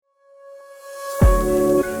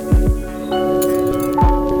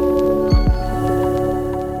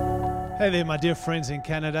there, my dear friends in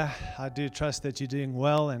Canada. I do trust that you're doing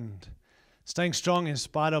well and staying strong in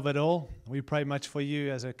spite of it all. We pray much for you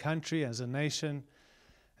as a country, as a nation,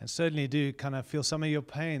 and certainly do kind of feel some of your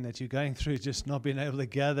pain that you're going through, just not being able to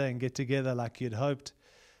gather and get together like you'd hoped.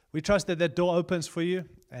 We trust that that door opens for you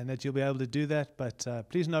and that you'll be able to do that. But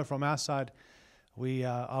please know from our side, we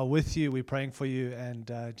are with you, we're praying for you, and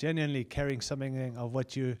genuinely carrying something of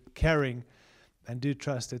what you're carrying, and do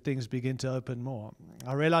trust that things begin to open more.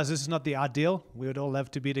 I realize this is not the ideal. We would all love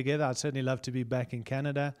to be together. I'd certainly love to be back in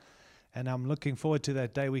Canada, and I'm looking forward to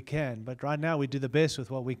that day we can. But right now, we do the best with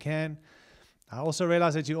what we can. I also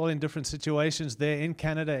realize that you're all in different situations there in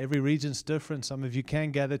Canada. Every region's different. Some of you can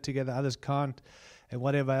gather together, others can't, and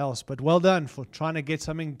whatever else. But well done for trying to get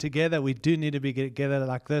something together. We do need to be together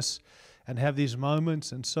like this and have these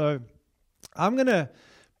moments. And so I'm going to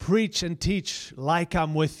preach and teach like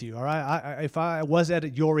I'm with you, all right? If I was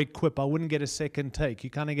at your equip, I wouldn't get a second take. You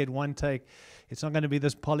kind of get one take. It's not going to be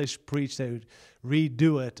this polished preach that would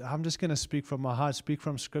redo it. I'm just going to speak from my heart, speak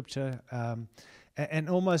from Scripture, and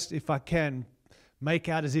almost, if I can, make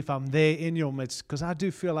out as if I'm there in your midst, because I do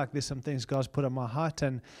feel like there's some things God's put on my heart,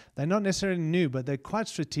 and they're not necessarily new, but they're quite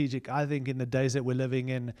strategic, I think, in the days that we're living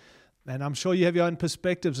in. And I'm sure you have your own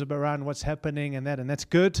perspectives around what's happening and that's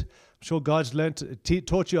good. I'm sure God's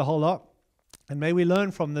taught you a whole lot. And may we learn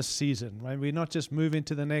from this season. May we not just move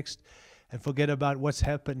into the next and forget about what's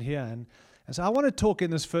happened here. And so I want to talk in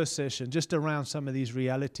this first session just around some of these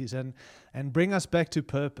realities and bring us back to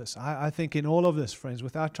purpose. I think in all of this, friends,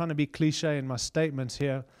 without trying to be cliche in my statements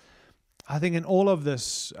here, I think in all of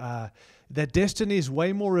this, that destiny is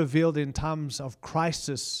way more revealed in times of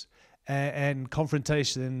crisis and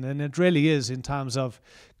confrontation than it really is in times of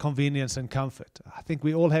convenience and comfort. I think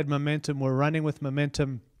we all had momentum. We're running with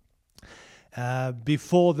momentum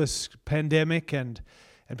before this pandemic, and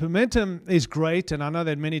momentum is great. And I know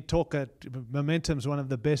that many talk that momentum is one of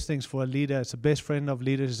the best things for a leader. It's the best friend of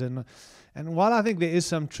leaders. And while I think there is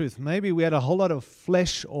some truth, maybe we had a whole lot of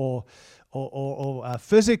flesh or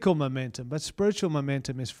physical momentum, but spiritual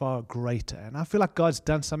momentum is far greater. And I feel like God's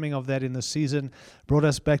done something of that in the season, brought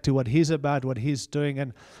us back to what He's about, what He's doing.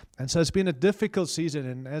 And so it's been a difficult season.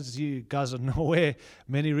 And as you guys are aware,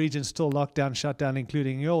 many regions still locked down, shut down,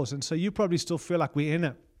 including yours. And so you probably still feel like we're in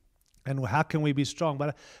it. And how can we be strong?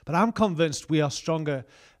 But I'm convinced we are stronger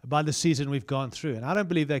by the season we've gone through. And I don't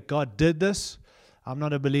believe that God did this. I'm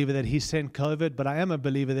not a believer that He sent COVID, but I am a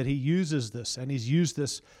believer that He uses this, and He's used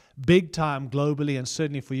this big time globally, and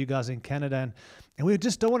certainly for you guys in Canada. And we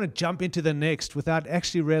just don't want to jump into the next without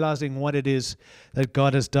actually realizing what it is that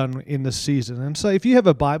God has done in this season. And so if you have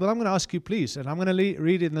a Bible, I'm going to ask you, please, and I'm going to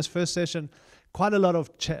read in this first session quite a lot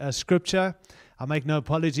of Scripture. I make no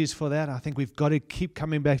apologies for that. I think we've got to keep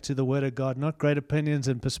coming back to the Word of God, not great opinions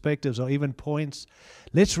and perspectives or even points.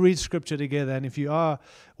 Let's read Scripture together. And if you are,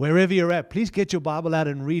 wherever you're at, please get your Bible out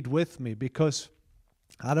and read with me, because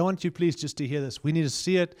I don't want you, please, just to hear this. We need to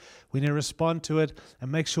see it. We need to respond to it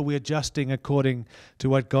and make sure we're adjusting according to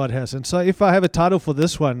what God has. And so if I have a title for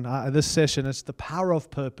this one, this session, it's The Power of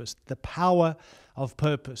Purpose. The power of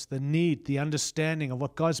purpose, the need, the understanding of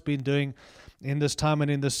what God's been doing in this time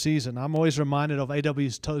and in this season. I'm always reminded of A.W.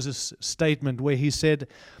 Tozer's statement where he said,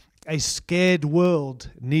 "A scared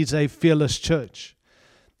world needs a fearless church."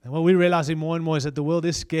 And what we're realizing more and more is that the world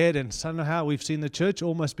is scared, and somehow we've seen the church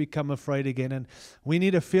almost become afraid again. And we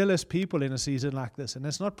need a fearless people in a season like this. And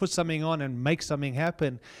it's not put something on and make something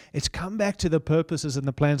happen. It's come back to the purposes and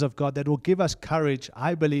the plans of God that will give us courage,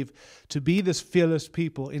 I believe, to be this fearless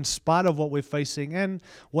people in spite of what we're facing and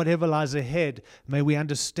whatever lies ahead. May we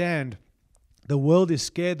understand the world is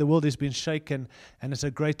scared, the world has been shaken, and it's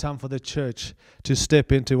a great time for the church to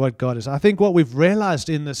step into what God is. I think what we've realized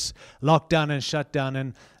in this lockdown and shutdown,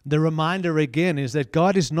 and the reminder again, is that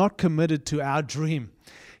God is not committed to our dream.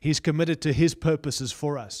 He's committed to His purposes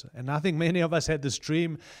for us. And I think many of us had this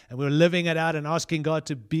dream, and we were living it out and asking God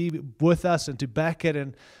to be with us and to back it.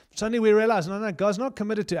 And suddenly we realize, no, God's not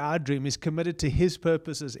committed to our dream. He's committed to His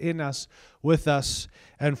purposes in us, with us,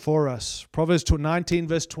 and for us. Proverbs 19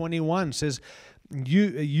 verse 21 says,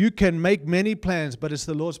 you can make many plans, but it's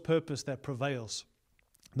the Lord's purpose that prevails.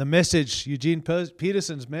 The message, Eugene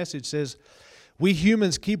Peterson's message says, we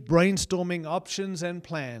humans keep brainstorming options and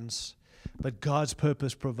plans, but God's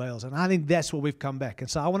purpose prevails. And I think that's where we've come back. And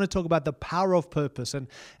so I want to talk about the power of purpose and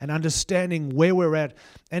understanding where we're at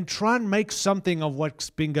and try and make something of what's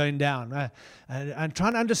been going down. And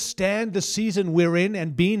trying to understand the season we're in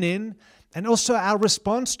and been in, and also our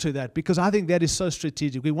response to that, because I think that is so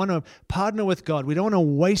strategic. We want to partner with God. We don't want to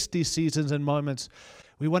waste these seasons and moments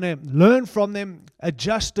We want to learn from them,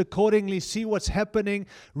 adjust accordingly, see what's happening,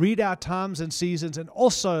 read our times and seasons, and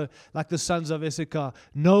also, like the sons of Issachar,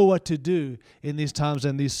 know what to do in these times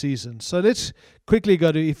and these seasons. So let's quickly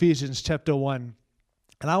go to Ephesians chapter 1.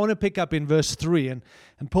 And I want to pick up in verse 3. And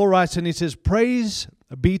Paul writes, and he says, "Praise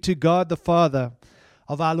be to God the Father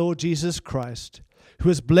of our Lord Jesus Christ, who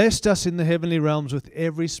has blessed us in the heavenly realms with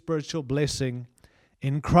every spiritual blessing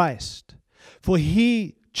in Christ. For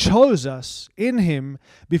he chose us in him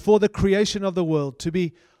before the creation of the world to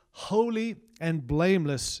be holy and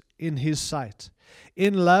blameless in his sight.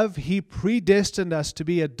 In love, he predestined us to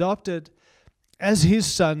be adopted as his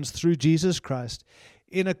sons through Jesus Christ,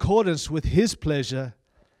 in accordance with his pleasure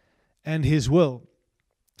and his will."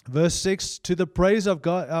 Verse 6, "To the praise of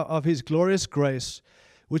God, of his glorious grace,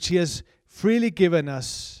 which he has freely given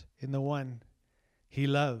us in the one he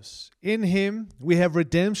loves. In him we have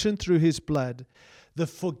redemption through his blood, the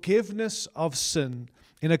forgiveness of sin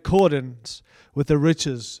in accordance with the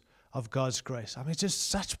riches of God's grace." I mean, it's just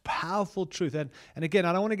such powerful truth. And again,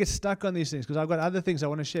 I don't want to get stuck on these things because I've got other things I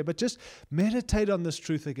want to share. But just meditate on this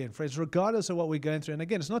truth again, friends, regardless of what we're going through. And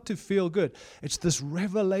again, it's not to feel good. It's this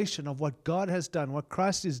revelation of what God has done, what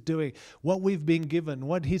Christ is doing, what we've been given,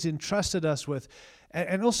 what he's entrusted us with.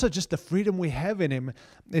 And also just the freedom we have in him.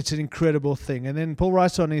 It's an incredible thing. And then Paul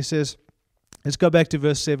writes on, he says, let's go back to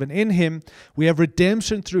verse 7. "In him we have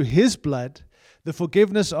redemption through his blood, the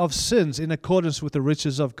forgiveness of sins in accordance with the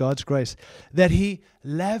riches of God's grace, that he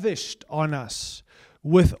lavished on us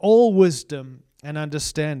with all wisdom and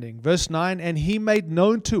understanding." Verse 9, "And he made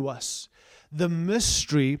known to us the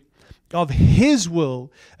mystery of his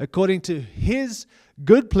will according to his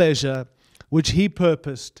good pleasure, which he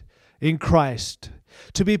purposed in Christ,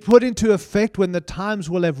 to be put into effect when the times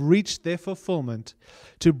will have reached their fulfillment,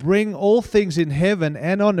 to bring all things in heaven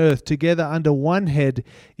and on earth together under one head,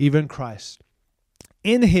 even Christ.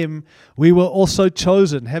 In him we were also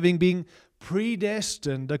chosen, having been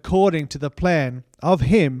predestined according to the plan of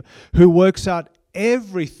him who works out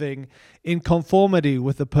everything in conformity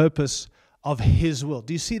with the purpose of his will."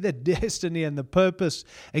 Do you see the destiny and the purpose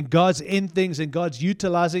and God's in things and God's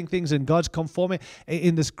utilizing things and God's conforming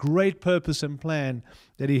in this great purpose and plan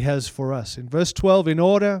that he has for us? In verse 12, "In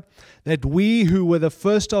order that we who were the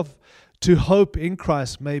first to hope in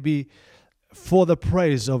Christ may be for the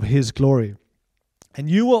praise of his glory. And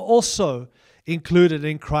you were also included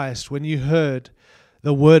in Christ when you heard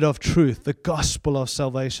the word of truth, the gospel of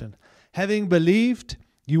salvation. Having believed,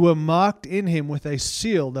 you were marked in him with a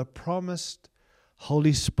seal, the promised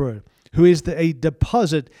Holy Spirit, who is a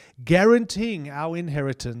deposit guaranteeing our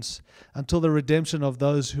inheritance until the redemption of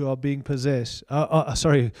those who are being possessed,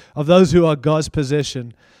 of those who are God's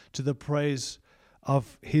possession, to the praise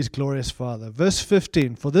of his glorious Father." Verse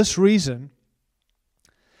 15, "For this reason,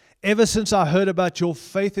 ever since I heard about your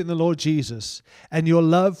faith in the Lord Jesus and your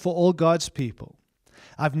love for all God's people,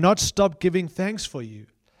 I've not stopped giving thanks for you,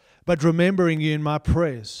 but remembering you in my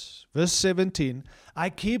prayers." Verse 17,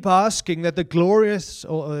 "I keep asking that the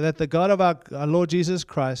God of our Lord Jesus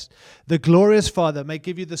Christ, the glorious Father, may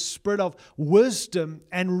give you the spirit of wisdom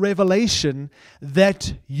and revelation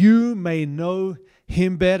that you may know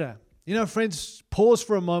him better." You know, friends, pause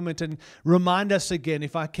for a moment and remind us again,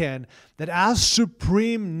 if I can, that our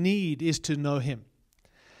supreme need is to know him.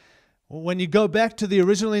 When you go back to the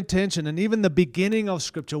original intention and even the beginning of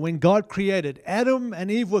Scripture, when God created, Adam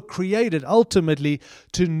and Eve were created ultimately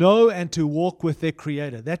to know and to walk with their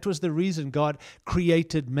Creator. That was the reason God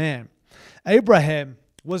created man. Abraham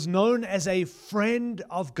was known as a friend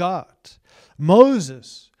of God.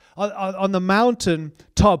 Moses, on the mountain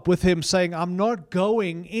top with him, saying, "I'm not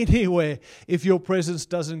going anywhere if your presence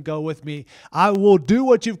doesn't go with me. I will do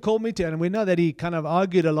what you've called me to." And we know that he kind of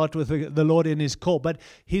argued a lot with the Lord in his call. But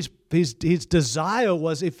his desire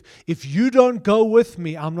was, if you don't go with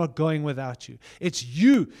me, I'm not going without you. It's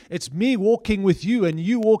you. It's me walking with you and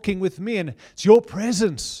you walking with me. And it's your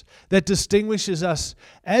presence that distinguishes us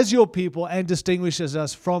as your people and distinguishes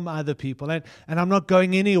us from other people. And I'm not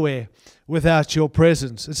going anywhere without your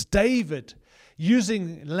presence. It's David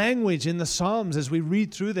using language in the Psalms as we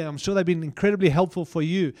read through them. I'm sure they've been incredibly helpful for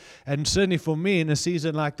you and certainly for me in a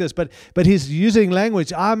season like this. But he's using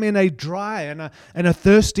language. "I'm in a dry and a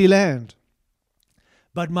thirsty land,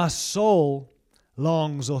 but my soul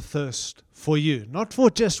longs or thirsts for you." Not for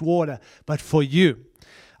just water, but for you.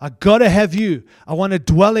 "I got to have you. I want to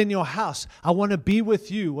dwell in your house. I want to be with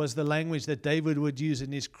you," was the language that David would use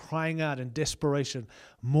in his crying out in desperation.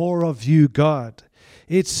 "More of you, God."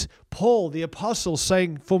 It's Paul, the apostle,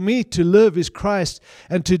 saying, "For me to live is Christ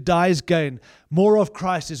and to die is gain. More of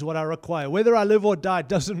Christ is what I require. Whether I live or die,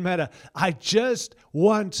 doesn't matter. I just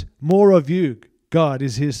want more of you." God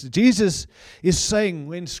is His. Jesus is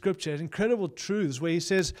saying in Scripture incredible truths where He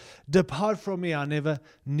says, depart from me, I never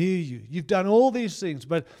knew you. You've done all these things,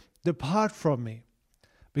 but depart from me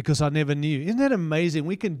because I never knew you. Isn't that amazing?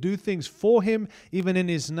 We can do things for Him, even in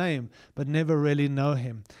His name, but never really know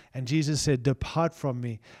Him. And Jesus said, depart from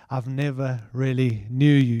me. I've never really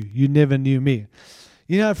knew you. You never knew me.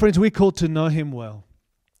 You know, friends, we're called to know Him well.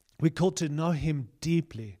 We're called to know Him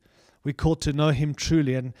deeply. We're called to know Him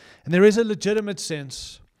truly. And there is a legitimate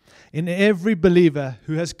sense in every believer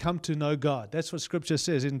who has come to know God. That's what Scripture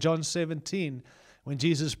says. In John 17, when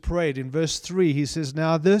Jesus prayed, in verse 3, He says,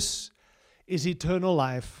 now this is eternal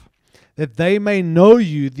life, that they may know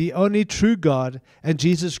you, the only true God, and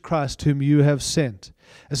Jesus Christ, whom you have sent.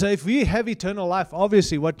 And so if we have eternal life,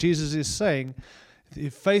 obviously what Jesus is saying,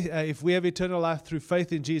 if we have eternal life through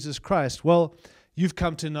faith in Jesus Christ, well, you've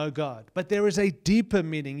come to know God. But there is a deeper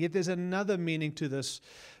meaning, yet there's another meaning to this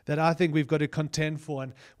that I think we've got to contend for.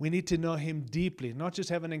 And we need to know Him deeply, not just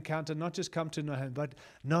have an encounter, not just come to know Him, but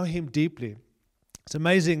know Him deeply. It's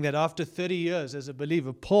amazing that after 30 years as a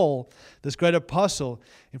believer, Paul, this great apostle,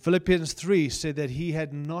 in Philippians 3 said that he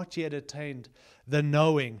had not yet attained the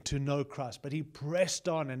knowing to know Christ, but he pressed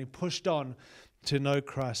on and he pushed on to know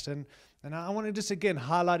Christ. And I want to just again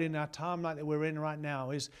highlight in our timeline that we're in right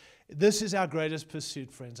now is this is our greatest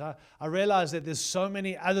pursuit, friends. I realize that there's so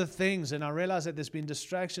many other things, and I realize that there's been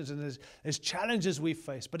distractions and there's challenges we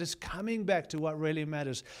face, but it's coming back to what really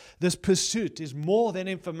matters. This pursuit is more than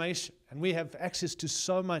information, and we have access to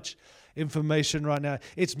so much information right now.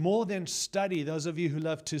 It's more than study, those of you who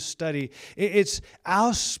love to study. It's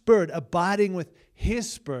our spirit abiding with His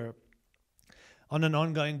Spirit on an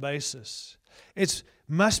ongoing basis. It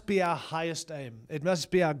must be our highest aim. It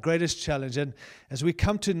must be our greatest challenge. And as we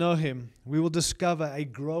come to know Him, we will discover a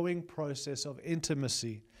growing process of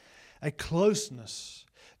intimacy, a closeness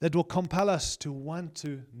that will compel us to want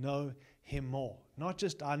to know Him more. Not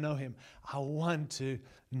just I know Him, I want to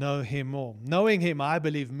know Him more. Knowing Him, I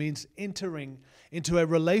believe, means entering into a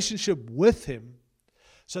relationship with Him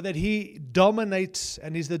so that He dominates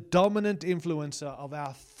and is the dominant influencer of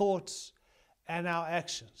our thoughts and our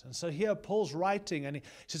actions. And so here Paul's writing and he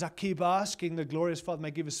says, I keep asking the glorious Father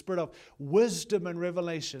may give a spirit of wisdom and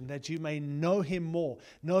revelation that you may know Him more,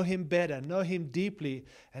 know Him better, know Him deeply.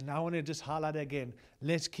 And I want to just highlight again,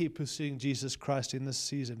 let's keep pursuing Jesus Christ in this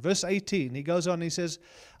season. Verse 18, he goes on, he says,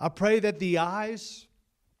 I pray that the eyes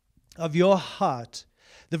of your heart,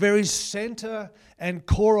 the very center and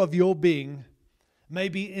core of your being, may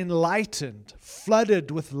be enlightened, flooded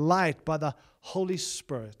with light by the Holy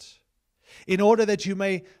Spirit, in order that you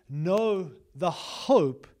may know the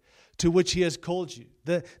hope to which He has called you,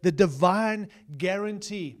 the divine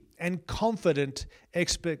guarantee and confident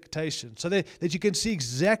expectation, so that you can see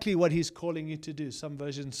exactly what He's calling you to do. Some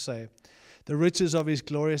versions say, the riches of His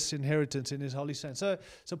glorious inheritance in His holy saints.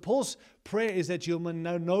 So Paul's prayer is that you'll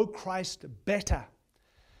know Christ better.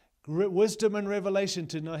 Wisdom and revelation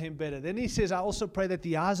to know Him better. Then he says, I also pray that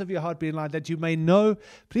the eyes of your heart be enlightened, that you may know,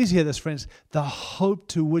 please hear this, friends, the hope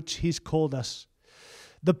to which He's called us.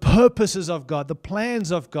 The purposes of God, the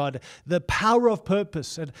plans of God, the power of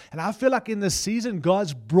purpose. And I feel like in this season,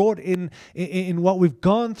 God's brought in what we've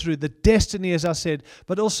gone through, the destiny, as I said,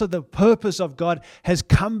 but also the purpose of God has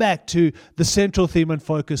come back to the central theme and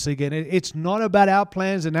focus again. It's not about our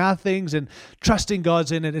plans and our things and trusting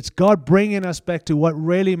God's in it. It's God bringing us back to what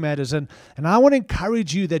really matters. And I want to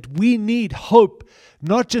encourage you that we need hope,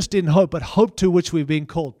 not just in hope, but hope to which we've been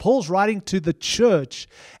called. Paul's writing to the church,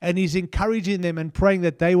 and he's encouraging them and praying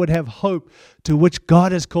that they would have hope to which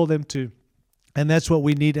God has called them to. And that's what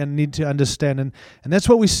we need to understand. And that's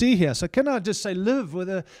what we see here. So can I just say, live with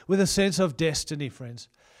a sense of destiny, friends.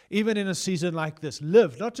 Even in a season like this,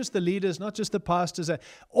 live. Not just the leaders, not just the pastors.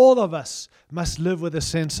 All of us must live with a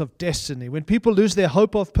sense of destiny. When people lose their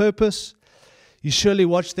hope of purpose, you surely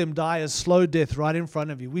watch them die a slow death right in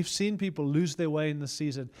front of you. We've seen people lose their way in the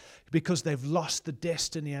season because they've lost the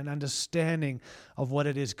destiny and understanding of what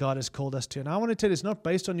it is God has called us to. And I want to tell you, it's not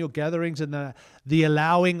based on your gatherings and the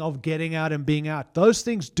allowing of getting out and being out. Those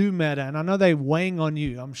things do matter, and I know they're weighing on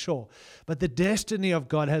you, I'm sure. But the destiny of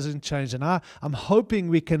God hasn't changed. And I'm hoping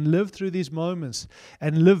we can live through these moments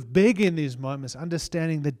and live big in these moments,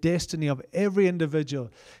 understanding the destiny of every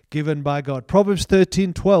individual given by God. Proverbs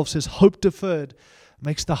 13:12 says, hope deferred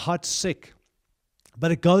makes the heart sick.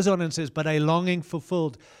 But it goes on and says, but a longing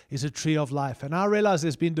fulfilled is a tree of life. And I realize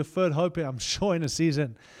there's been deferred hope, I'm sure, in a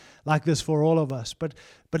season like this for all of us. But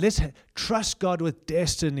let's trust God with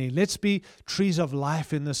destiny. Let's be trees of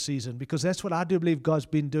life in this season, because that's what I do believe God's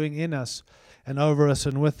been doing in us and over us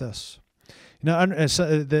and with us.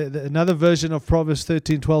 Another version of Proverbs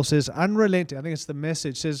 13:12 says, unrelenting, I think it's the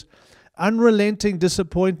Message, says, unrelenting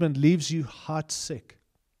disappointment leaves you heart sick,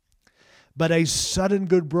 but a sudden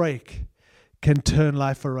good break can turn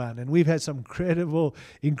life around. And we've had some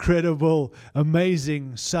incredible,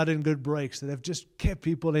 amazing, sudden good breaks that have just kept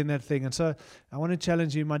people in that thing. And so I want to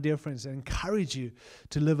challenge you, my dear friends, and encourage you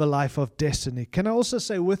to live a life of destiny. Can I also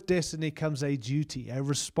say with destiny comes a duty, a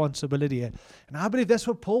responsibility. And I believe that's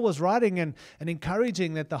what Paul was writing and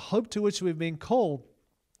encouraging, that the hope to which we've been called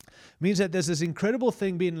means that there's this incredible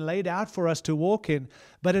thing being laid out for us to walk in,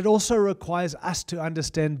 but it also requires us to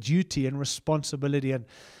understand duty and responsibility. And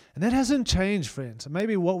that hasn't changed, friends.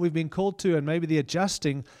 Maybe what we've been called to and maybe the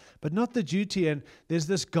adjusting, but not the duty. And there's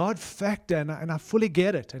this God factor, and I fully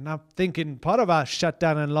get it. And I'm thinking part of our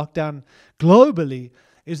shutdown and lockdown globally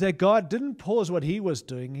is that God didn't pause what He was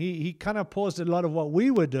doing. He kind of paused a lot of what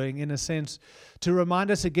we were doing, in a sense, to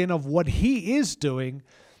remind us again of what He is doing,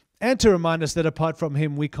 and to remind us that apart from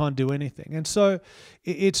Him, we can't do anything. And so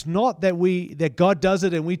it's not that God does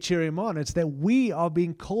it and we cheer Him on. It's that we are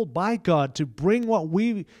being called by God to bring what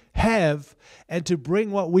we have and to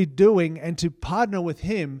bring what we're doing and to partner with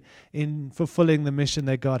Him in fulfilling the mission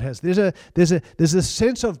that God has. There's a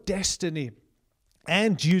sense of destiny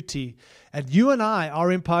and duty, and you and I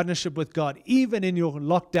are in partnership with God, even in your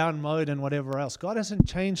lockdown mode and whatever else. God hasn't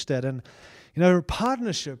changed that. And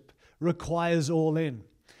partnership requires all in.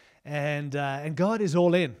 And God is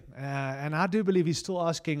all in. And I do believe He's still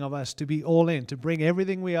asking of us to be all in, to bring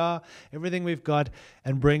everything we are, everything we've got,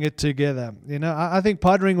 and bring it together. I think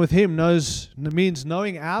partnering with Him means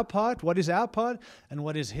knowing our part, what is our part, and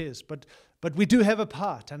what is His. But we do have a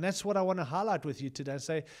part, and that's what I want to highlight with you today.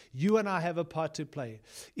 Say, you and I have a part to play.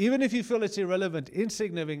 Even if you feel it's irrelevant,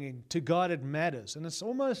 insignificant, to God it matters. And it's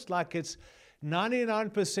almost like it's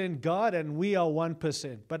 99% God and we are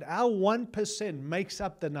 1%. But our 1% makes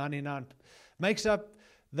up the 99, makes up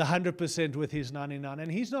the 100% with His 99.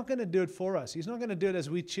 And He's not going to do it for us. He's not going to do it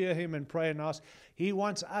as we cheer Him and pray and ask. He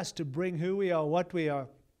wants us to bring who we are, what we are,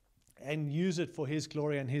 and use it for His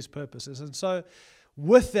glory and His purposes. And so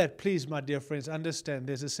with that, please, my dear friends, understand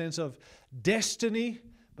there's a sense of destiny,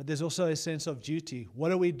 but there's also a sense of duty. What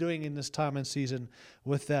are we doing in this time and season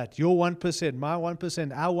with that? Your 1%, my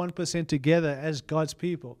 1%, our 1% together as God's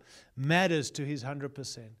people matters to His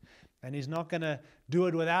 100%. And He's not going to do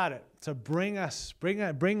it without it. So bring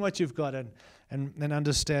what you've got and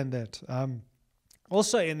understand that.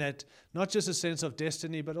 Also in that, not just a sense of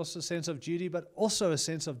destiny, but also a sense of duty, but also a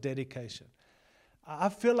sense of dedication. I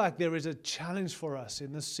feel like there is a challenge for us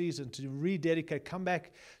in this season to rededicate, come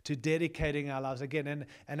back to dedicating our lives again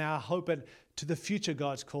and our hope and to the future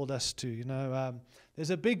God's called us to.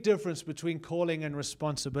 There's a big difference between calling and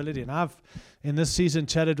responsibility. And I've, in this season,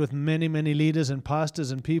 chatted with many, many leaders and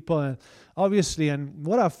pastors and people. And obviously, and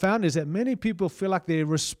what I've found is that many people feel like their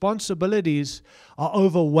responsibilities are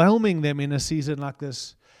overwhelming them in a season like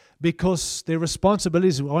this. Because their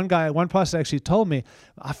responsibilities, one pastor actually told me,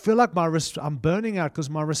 I feel like I'm burning out because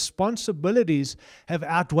my responsibilities have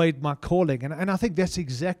outweighed my calling. And I think that's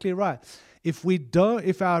exactly right.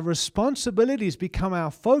 If our responsibilities become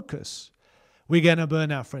our focus, we're going to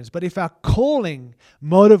burn out, friends. But if our calling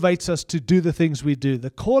motivates us to do the things we do,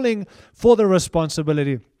 the calling for the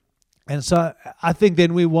responsibility, and so I think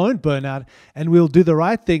then we won't burn out and we'll do the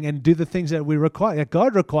right thing and do the things that we require, that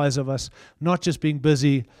God requires of us, not just being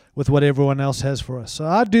busy with what everyone else has for us. So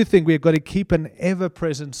I do think we've got to keep an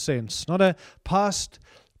ever-present sense, not a past,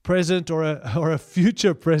 present, or a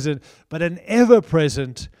future present, but an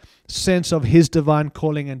ever-present sense of His divine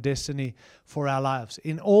calling and destiny for our lives.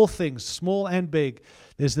 In all things, small and big,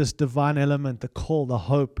 there's this divine element, the call, the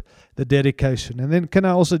hope, the dedication. And then can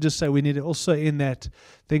I also just say we need to also, in that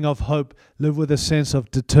thing of hope, live with a sense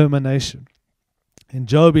of determination. In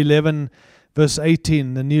Job 11, verse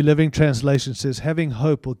 18, the New Living Translation says, having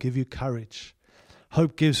hope will give you courage.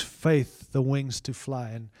 Hope gives faith the wings to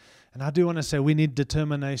fly. And I do want to say we need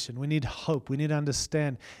determination. We need hope. We need to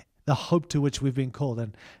understand the hope to which we've been called.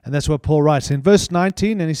 And that's what Paul writes in verse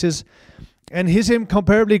 19. And he says, and His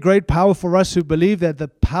incomparably great power for us who believe that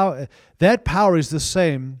that power is the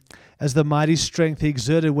same as the mighty strength He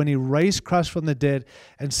exerted when He raised Christ from the dead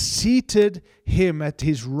and seated Him at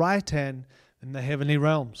His right hand in the heavenly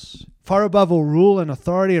realms, far above all rule and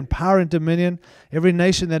authority and power and dominion, every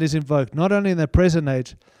nation that is invoked, not only in the present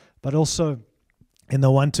age, but also in the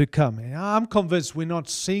one to come. And I'm convinced we're not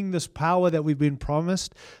seeing this power that we've been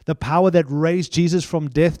promised, the power that raised Jesus from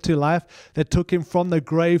death to life, that took Him from the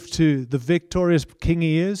grave to the victorious King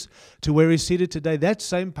He is, to where He's seated today. That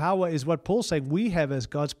same power is what Paul's saying we have as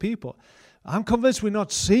God's people. I'm convinced we're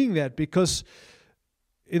not seeing that because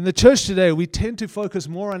in the church today, we tend to focus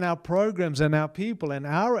more on our programs and our people and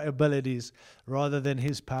our abilities rather than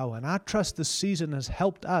His power. And I trust this season has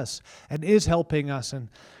helped us and is helping us. And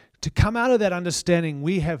to come out of that understanding,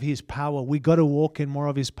 we have His power. We got to walk in more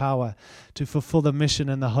of His power to fulfill the mission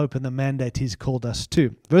and the hope and the mandate He's called us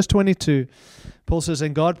to. Verse 22, Paul says,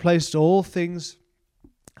 "And God placed all things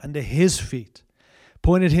under His feet,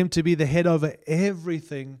 appointed Him to be the head over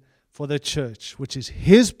everything for the church, which is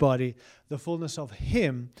His body, the fullness of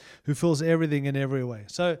Him who fills everything in every way."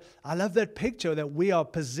 So I love that picture that we are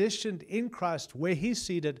positioned in Christ where He's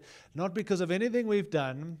seated, not because of anything we've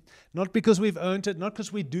done, not because we've earned it, not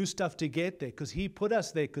because we do stuff to get there, because He put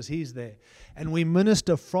us there because He's there. And we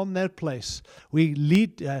minister from that place. We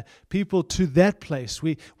lead people to that place.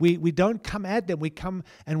 We don't come at them. We come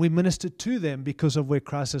and we minister to them because of where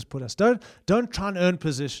Christ has put us. Don't try and earn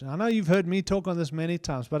position. I know you've heard me talk on this many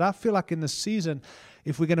times, but I feel like in this season,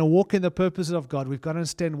 if we're going to walk in the purposes of God, we've got to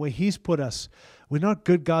understand where He's put us. We're not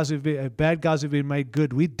good guys who've been bad guys who've been made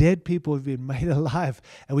good. We're dead people who've been made alive,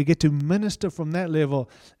 and we get to minister from that level.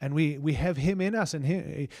 And we have Him in us,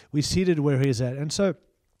 and we're seated where He's at. And so,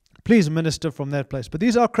 please minister from that place. But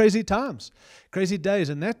these are crazy times, crazy days,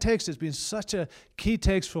 and that text has been such a key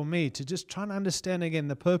text for me to just try and understand again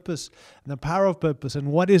the purpose and the power of purpose and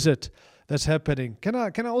what is it that's happening. Can I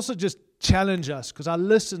also just challenge us, because I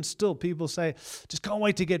listen still. People say, just can't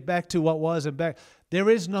wait to get back to what was and back.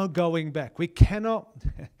 There is no going back. We cannot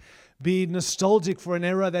be nostalgic for an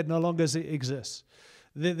era that no longer exists.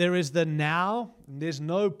 There is the now. There's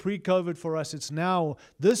no pre-COVID for us. It's now,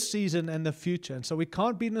 this season and the future. And so we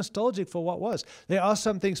can't be nostalgic for what was. There are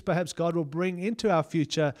some things perhaps God will bring into our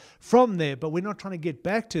future from there, but we're not trying to get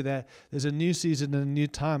back to that. There's a new season and a new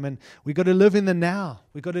time, and we've got to live in the now.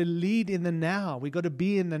 We've got to lead in the now. We've got to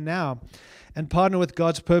be in the now and partner with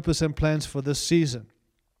God's purpose and plans for this season.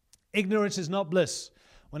 Ignorance is not bliss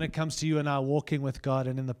when it comes to you and I walking with God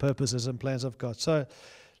and in the purposes and plans of God. So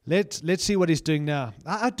Let's see what He's doing now.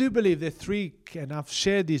 I do believe there are three, and I've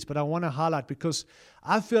shared these, but I want to highlight because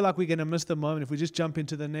I feel like we're going to miss the moment if we just jump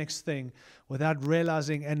into the next thing without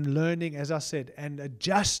realizing and learning, as I said, and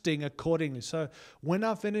adjusting accordingly. So when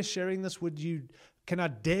I finish sharing this, can I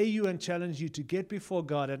dare you and challenge you to get before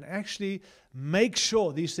God and actually make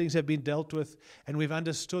sure these things have been dealt with and we've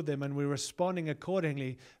understood them and we're responding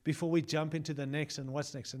accordingly before we jump into the next and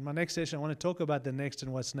what's next. In my next session, I want to talk about the next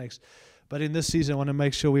and what's next. But in this season, I want to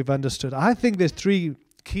make sure we've understood. I think there's three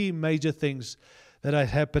key major things that are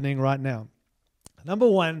happening right now. Number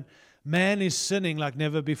one, man is sinning like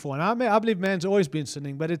never before. And I believe man's always been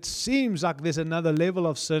sinning, but it seems like there's another level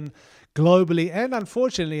of sin globally. And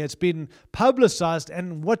unfortunately, it's been publicized.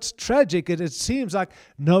 And what's tragic is it seems like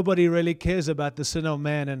nobody really cares about the sin of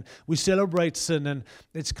man. And we celebrate sin, and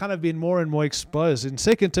it's kind of been more and more exposed. In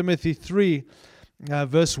 2 Timothy 3,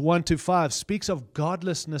 verse 1 to 5 speaks of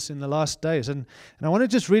godlessness in the last days. And I want to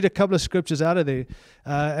just read a couple of scriptures out of there.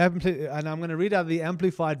 And I'm going to read out of the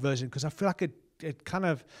Amplified version because I feel like it kind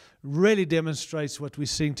of really demonstrates what we're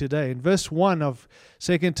seeing today. In verse 1 of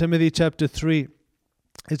 2 Timothy chapter 3,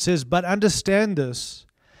 it says, "But understand this,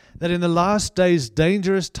 that in the last days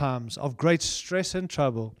dangerous times of great stress and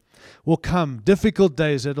trouble will come, difficult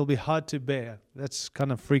days that will be hard to bear." That's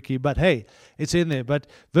kind of freaky, but hey, it's in there. But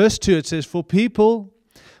verse 2, it says, "For people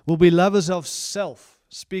will be lovers of self,"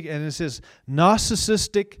 and it says,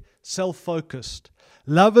 narcissistic, self-focused,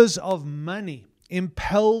 lovers of money,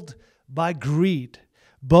 impelled by greed,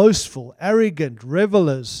 boastful, arrogant,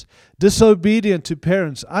 revelers, disobedient to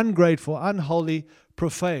parents, ungrateful, unholy,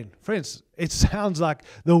 profane. Friends, it sounds like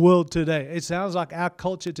the world today. It sounds like our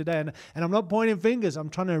culture today. And I'm not pointing fingers. I'm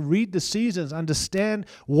trying to read the seasons, understand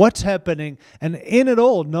what's happening, and in it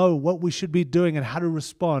all know what we should be doing and how to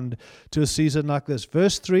respond to a season like this.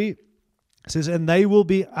 Verse 3 says, "And they will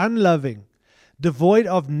be unloving, devoid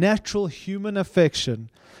of natural human affection,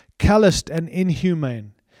 calloused and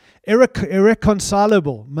inhumane,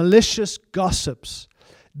 irreconcilable, malicious gossips,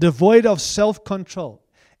 devoid of self-control,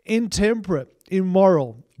 intemperate,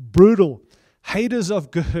 immoral, brutal, haters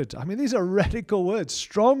of good." I mean, these are radical words,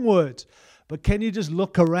 strong words. But can you just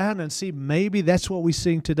look around and see maybe that's what we're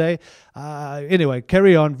seeing today? Anyway,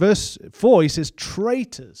 carry on. Verse 4, he says,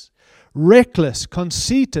 "Traitors, reckless,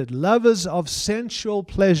 conceited, lovers of sensual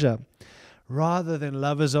pleasure rather than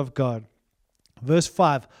lovers of God." Verse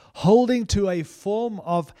 5, "Holding to a form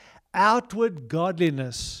of outward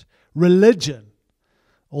godliness, religion,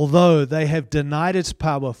 although they have denied its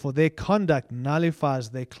power, for their conduct nullifies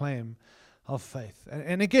their claim of faith."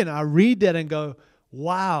 And again, I read that and go,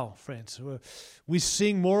 wow, friends, we're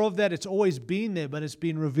seeing more of that. It's always been there, but it's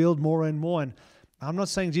been revealed more and more. And I'm not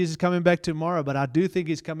saying Jesus is coming back tomorrow, but I do think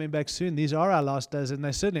he's coming back soon. These are our last days, and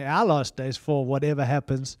they're certainly our last days for whatever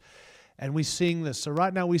happens. And we sing this. So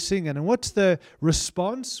right now we sing it. And what's the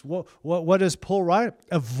response? What does Paul write?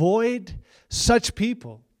 Avoid such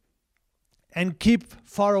people and keep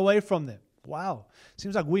far away from them. Wow.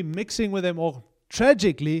 Seems like we're mixing with them, or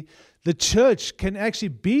tragically, the church can actually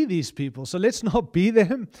be these people. So let's not be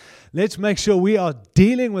them. Let's make sure we are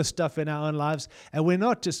dealing with stuff in our own lives. And we're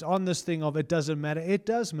not just on this thing of it doesn't matter. It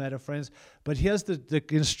does matter, friends. But here's the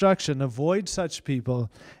instruction. Avoid such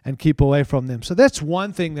people and keep away from them. So that's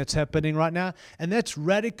one thing that's happening right now. And that's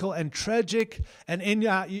radical and tragic and in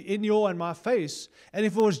your and my face. And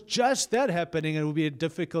if it was just that happening, it would be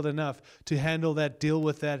difficult enough to handle that, deal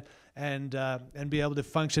with that, and be able to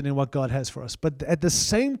function in what God has for us. But at the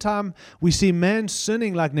same time, we see man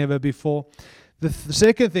sinning like never before. The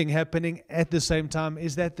second thing happening at the same time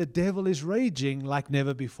is that the devil is raging like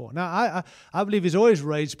never before. Now, I believe he's always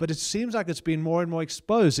raged, but it seems like it's been more and more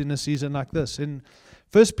exposed in a season like this. In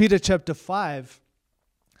 1 Peter chapter 5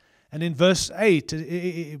 and in verse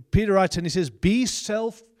 8, Peter writes and he says, be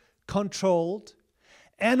self-controlled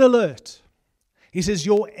and alert. He says,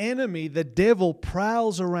 your enemy, the devil,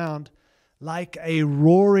 prowls around like a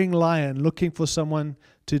roaring lion looking for someone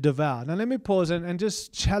to devour. Now, let me pause and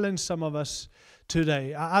just challenge some of us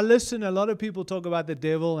today. I listen, a lot of people talk about the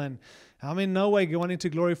devil, and I'm in no way wanting to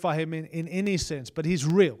glorify him in any sense, but he's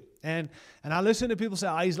real. And I listen to people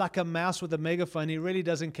say, he's like a mouse with a megaphone. He really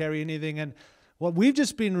doesn't carry anything. And what we've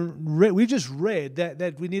just read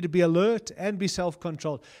that we need to be alert and be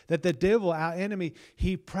self-controlled. That the devil, our enemy,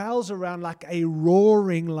 he prowls around like a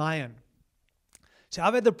roaring lion. So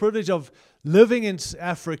I've had the privilege of living in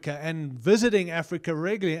Africa and visiting Africa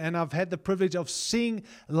regularly, and I've had the privilege of seeing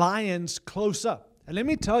lions close up. And let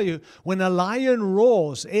me tell you, when a lion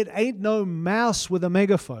roars, it ain't no mouse with a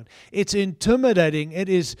megaphone. It's intimidating.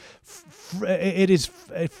 It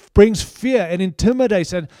brings fear and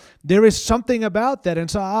intimidates, and there is something about that. And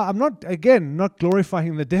so I'm not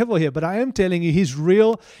glorifying the devil here, but I am telling you he's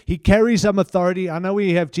real. He carries some authority. I know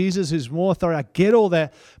we have Jesus who's more authority. I get all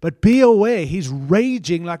that, but be aware, he's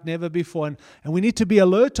raging like never before, and we need to be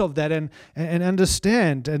alert of that and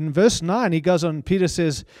understand. And in verse 9, he goes on, Peter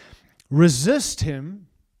says, resist him,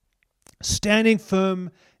 standing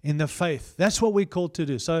firm in the faith. That's what we're called to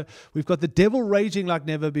do. So we've got the devil raging like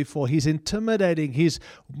never before. He's intimidating. He's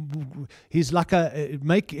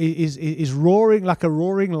roaring like a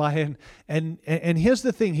roaring lion. And here's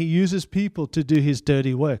the thing: he uses people to do his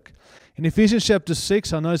dirty work. In Ephesians chapter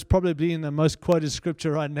 6, I know it's probably in the most quoted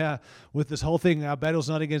scripture right now with this whole thing, our battle's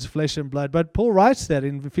not against flesh and blood. But Paul writes that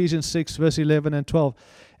in Ephesians 6, verse 11 and 12.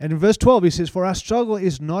 And in verse 12, he says, for our struggle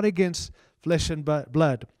is not against flesh and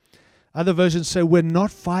blood. Other versions say we're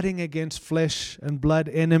not fighting against flesh and blood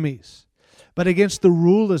enemies, but against the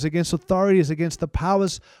rulers, against authorities, against the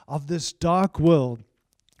powers of this dark world,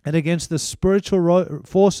 and against the spiritual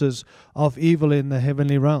forces of evil in the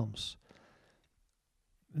heavenly realms.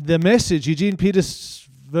 The Message, Eugene Peterson's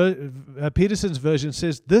version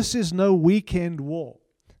says, this is no weekend war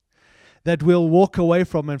that we'll walk away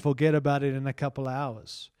from and forget about it in a couple of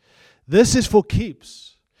hours. This is for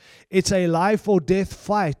keeps. It's a life or death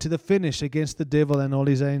fight to the finish against the devil and all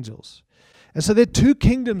his angels. And so there are two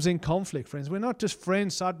kingdoms in conflict, friends. We're not just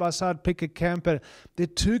friends side by side, pick a camp. There are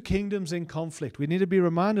two kingdoms in conflict. We need to be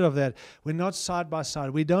reminded of that. We're not side by side.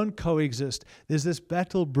 We don't coexist. There's this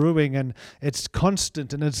battle brewing, and it's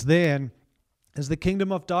constant, and it's there. And there's the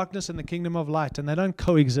kingdom of darkness and the kingdom of light, and they don't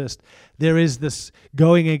coexist. There is this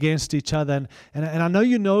going against each other. And I know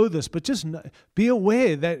you know this, but just be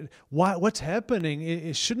aware that what's happening,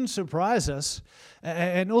 it shouldn't surprise us.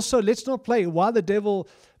 And also, let's not play. While the devil...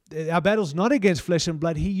 Our battle's not against flesh and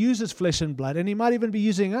blood. He uses flesh and blood, and he might even be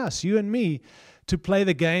using us, you and me, to play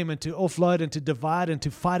the game and to offload and to divide and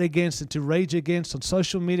to fight against and to rage against on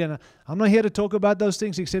social media. And I'm not here to talk about those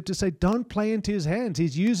things except to say don't play into his hands.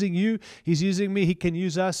 He's using you. He's using me. He can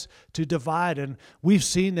use us to divide. And we've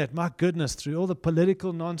seen that, my goodness, through all the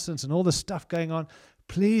political nonsense and all the stuff going on.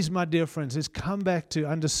 Please, my dear friends, let's come back to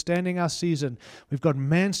understanding our season. We've got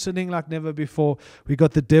man sinning like never before. We've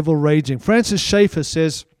got the devil raging. Francis Schaeffer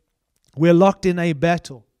says, we're locked in a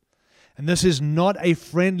battle, and this is not a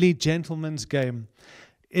friendly gentleman's game.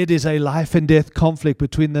 It is a life and death conflict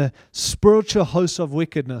between the spiritual hosts of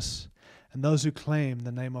wickedness and those who claim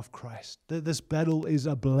the name of Christ. This battle is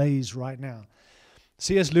ablaze right now.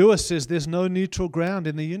 C.S. Lewis says there's no neutral ground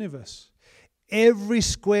in the universe. Every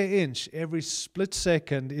square inch, every split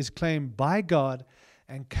second is claimed by God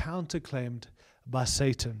and counterclaimed by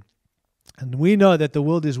Satan. And we know that the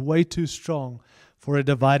world is way too strong for a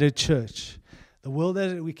divided church. The world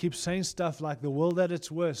that we keep saying stuff like the world at its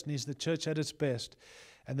worst needs the church at its best.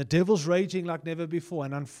 And the devil's raging like never before.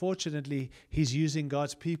 And unfortunately, he's using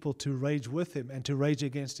God's people to rage with him and to rage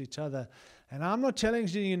against each other. And I'm not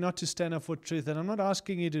challenging you not to stand up for truth. And I'm not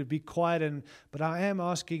asking you to be quiet. But I am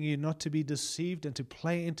asking you not to be deceived and to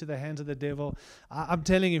play into the hands of the devil. I'm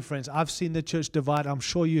telling you, friends, I've seen the church divide. I'm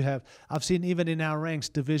sure you have. I've seen even in our ranks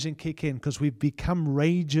division kick in because we've become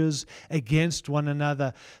ragers against one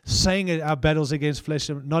another, saying our battles against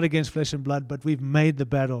not against flesh and blood, but we've made the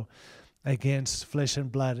battle against flesh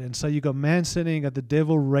and blood. And so you got man sinning, got the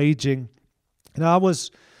devil raging. And I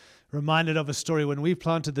was reminded of a story when we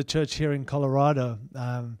planted the church here in Colorado.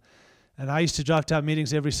 And I used to drive to our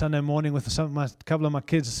meetings every Sunday morning with a couple of my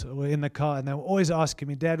kids were in the car, and they were always asking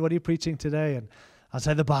me, Dad, what are you preaching today? And I'd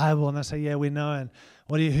say the Bible, and they say, yeah, we know. And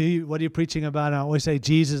what are you preaching about? And I always say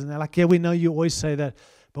Jesus, and they're like, yeah, we know you always say that.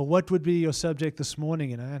 But what would be your subject this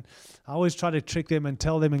morning, And I always try to trick them and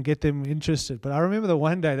tell them and get them interested. But I remember the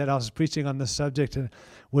one day that I was preaching on this subject, and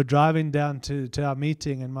we're driving down to our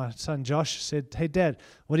meeting, and my son Josh said, hey, Dad,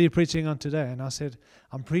 what are you preaching on today? And I said,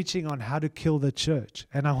 I'm preaching on how to kill the church.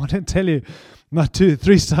 And I want to tell you, my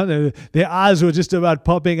 2-3 sons, their eyes were just about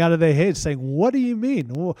popping out of their heads saying, what do you mean?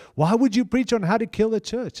 Why would you preach on how to kill the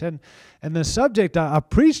church? And the subject I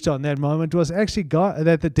preached on that moment was actually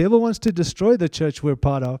that the devil wants to destroy the church we're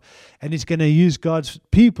part of, and he's going to use God's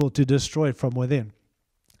people to destroy it from within.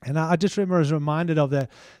 And I just remember I was reminded of that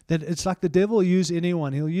it's like the devil will use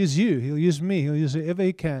anyone. He'll use you. He'll use me. He'll use whoever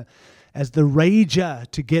he can as the rager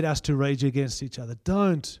to get us to rage against each other.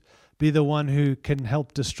 Don't be the one who can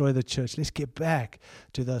help destroy the church. Let's get back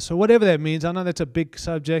to those. So whatever that means, I know that's a big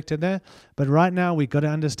subject in there, but right now we got to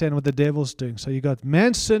understand what the devil's doing. So you got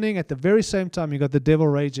man sinning at the very same time you got the devil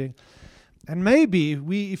raging. And maybe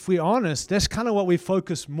if we're honest, that's kind of what we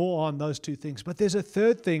focus more on, those two things. But there's a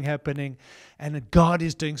third thing happening, and God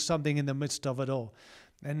is doing something in the midst of it all.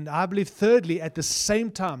 And I believe thirdly, at the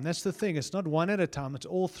same time, that's the thing. It's not one at a time. It's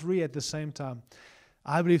all three at the same time.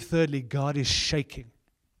 I believe thirdly, God is shaking.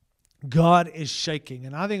 God is shaking.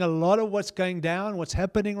 And I think a lot of what's going down, what's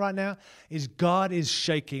happening right now, is God is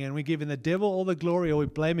shaking. And we're giving the devil all the glory, or we're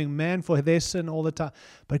blaming man for their sin all the time.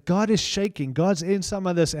 But God is shaking. God's in some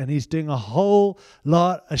of this, and he's doing a whole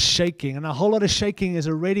lot of shaking. And a whole lot of shaking has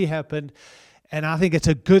already happened. And I think it's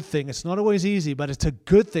a good thing. It's not always easy, but it's a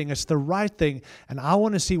good thing. It's the right thing. And I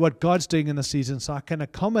want to see what God's doing in the season so I can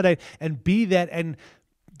accommodate and be that and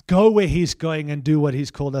go where he's going and do what he's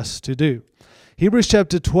called us to do. Hebrews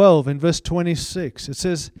chapter 12 in verse 26, it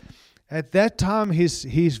says, at that time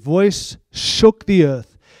his voice shook the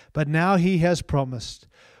earth, but now he has promised,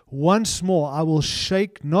 once more I will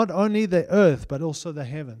shake not only the earth, but also the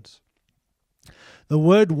heavens. The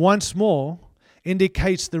word once more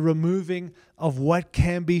indicates the removing of what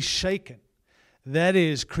can be shaken. That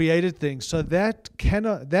is created things. So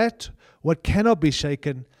that what cannot be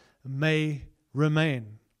shaken may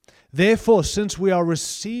remain. Therefore, since we are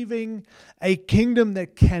receiving a kingdom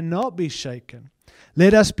that cannot be shaken,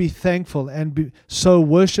 let us be thankful and so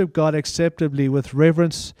worship God acceptably with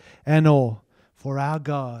reverence and awe, for our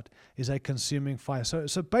God is a consuming fire.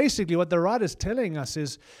 So basically what the writer is telling us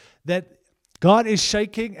is that God is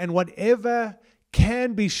shaking, and whatever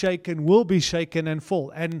can be shaken will be shaken and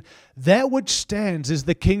fall. And that which stands is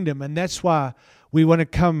the kingdom, and that's why we want to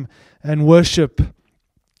come and worship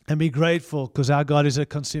and be grateful, because our God is a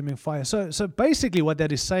consuming fire. So basically what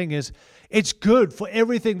that is saying is it's good for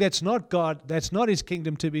everything that's not God, that's not his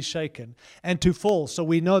kingdom, to be shaken and to fall. So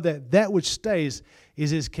we know that that which stays is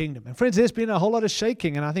his kingdom. And friends, there's been a whole lot of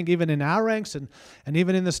shaking, and I think even in our ranks and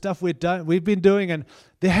even in the stuff we've been doing, and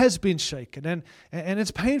there has been shaking, and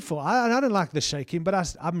it's painful. I don't like the shaking,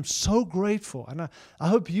 but I'm so grateful, and I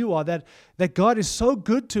hope you are, that God is so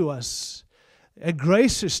good to us and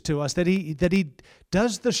gracious to us that he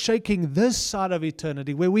does the shaking this side of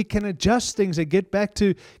eternity, where we can adjust things and get back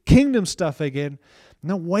to kingdom stuff again,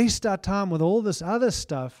 not waste our time with all this other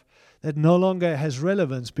stuff that no longer has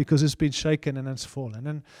relevance because it's been shaken and it's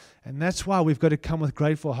fallen. And that's why we've got to come with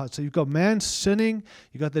grateful hearts. So you've got man sinning,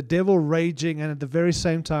 you've got the devil raging, and at the very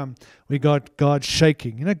same time, we got God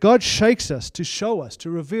shaking. You know, God shakes us to show us, to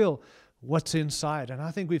reveal what's inside. And I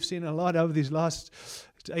think we've seen a lot over these last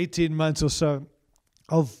 18 months or so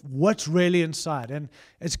of what's really inside. And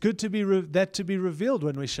it's good to be revealed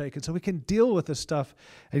when we shake it, so we can deal with the stuff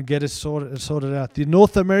and get it sorted out. The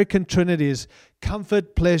North American Trinity is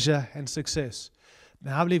comfort, pleasure, and success.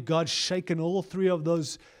 Now, I believe God's shaken all three of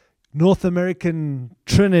those North American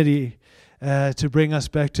Trinity to bring us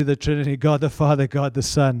back to the Trinity, God the Father, God the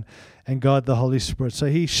Son, and God the Holy Spirit. So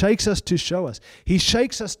He shakes us to show us. He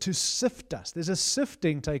shakes us to sift us. There's a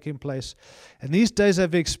sifting taking place. And these days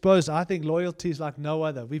have exposed, I think, loyalties like no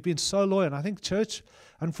other. We've been so loyal. And I think church,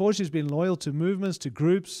 unfortunately, has been loyal to movements, to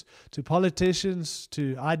groups, to politicians,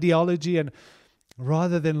 to ideology, and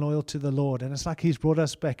rather than loyal to the Lord. And it's like He's brought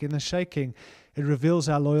us back. In the shaking, it reveals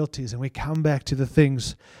our loyalties, and we come back to the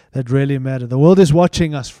things that really matter. The world is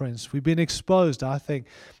watching us, friends. We've been exposed, I think,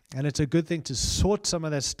 and it's a good thing to sort some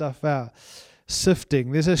of that stuff out.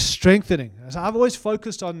 Sifting. There's a strengthening. So I've always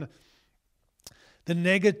focused on the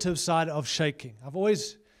negative side of shaking. I've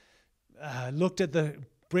always looked at the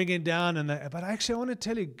bringing down, but actually I want to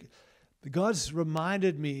tell you, God's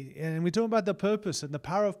reminded me, and we're talking about the purpose and the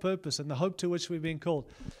power of purpose and the hope to which we've been called.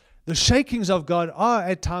 The shakings of God are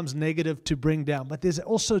at times negative to bring down, but there's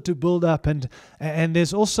also to build up and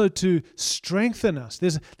there's also to strengthen us.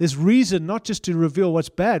 There's reason not just to reveal what's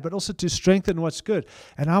bad, but also to strengthen what's good.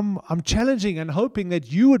 And I'm challenging and hoping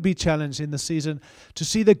that you would be challenged in the season to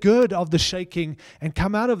see the good of the shaking and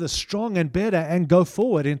come out of the strong and better and go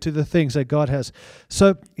forward into the things that God has.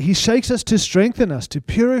 So He shakes us to strengthen us, to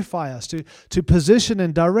purify us, to position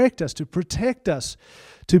and direct us, to protect us,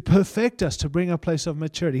 to perfect us, to bring a place of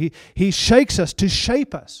maturity. He shakes us to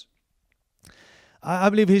shape us. I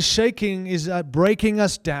believe His shaking is breaking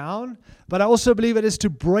us down, but I also believe it is to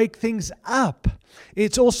break things up.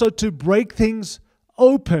 It's also to break things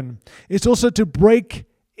open. It's also to break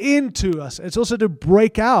into us. It's also to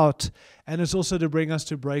break out, and it's also to bring us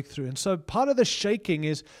to breakthrough. And so part of the shaking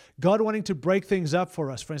is God wanting to break things up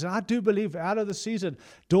for us, friends. And I do believe out of the season,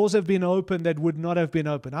 doors have been opened that would not have been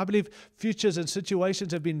open. I believe futures and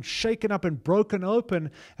situations have been shaken up and broken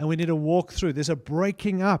open, and we need to walk through. There's a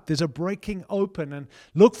breaking up. There's a breaking open. And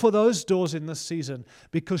look for those doors in this season,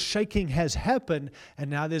 because shaking has happened,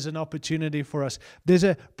 and now there's an opportunity for us. There's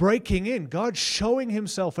a breaking in. God showing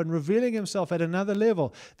Himself and revealing Himself at another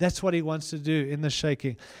level. That's what He wants to do in the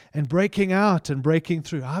shaking. And breaking out and breaking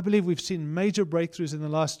through. I believe we've seen major breakthroughs in the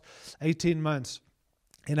last 18 months.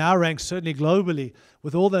 In our ranks, certainly globally,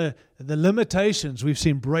 with all the limitations, we've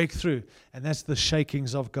seen breakthrough, and that's the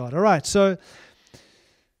shakings of God. All right, so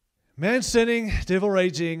man sinning, devil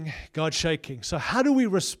raging, God shaking. So how do we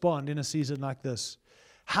respond in a season like this?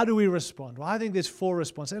 How do we respond? Well, I think there's 4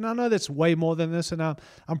 responses. And I know that's way more than this, and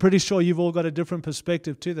I'm pretty sure you've all got a different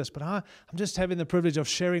perspective to this. But I'm just having the privilege of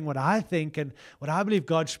sharing what I think and what I believe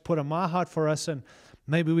God put on my heart for us, and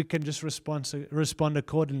maybe we can just respond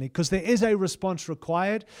accordingly. Because there is a response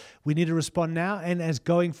required. We need to respond now, and as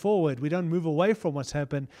going forward, we don't move away from what's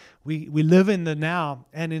happened. We live in the now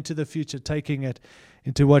and into the future, taking it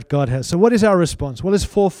into what God has. So what is our response? Well, it's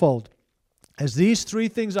fourfold. As these 3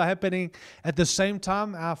 things are happening at the same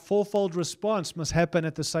time, our fourfold response must happen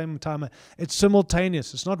at the same time. It's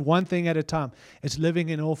simultaneous. It's not one thing at a time. It's living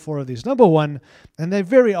in all 4 of these. Number 1, and they're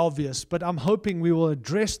very obvious, but I'm hoping we will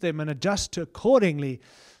address them and adjust accordingly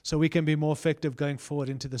so we can be more effective going forward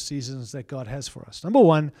into the seasons that God has for us. Number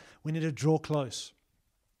 1, we need to draw close.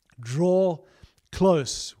 Draw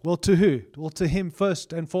close. Well, to who? Well, to Him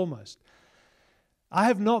first and foremost. I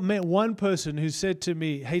have not met one person who said to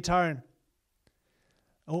me, "Hey, Tyron,"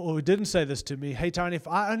 or didn't say this to me, "Hey, Tyron, if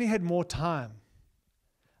I only had more time,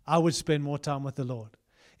 I would spend more time with the Lord.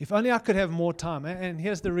 If only I could have more time." And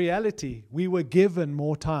here's the reality. We were given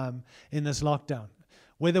more time in this lockdown.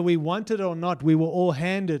 Whether we wanted it or not, we were all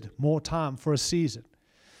handed more time for a season.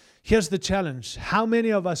 Here's the challenge. How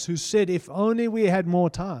many of us who said, if only we had more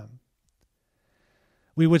time,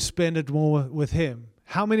 we would spend it more with Him?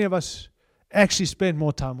 How many of us actually spend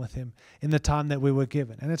more time with Him in the time that we were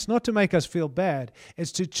given? And it's not to make us feel bad.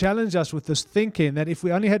 It's to challenge us with this thinking that if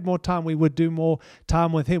we only had more time, we would do more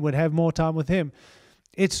time with Him, would have more time with Him.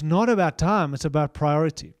 It's not about time. It's about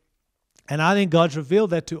priority. And I think God's revealed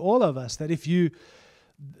that to all of us, that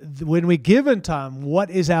when we're given time,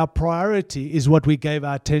 what is our priority is what we gave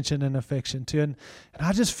our attention and affection to. And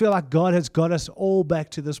I just feel like God has got us all back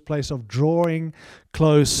to this place of drawing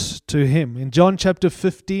close to Him. In John chapter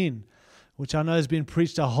 15, which I know has been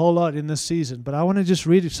preached a whole lot in this season, but I want to just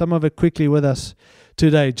read some of it quickly with us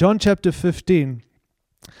today. John chapter 15,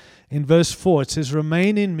 in verse 4, it says,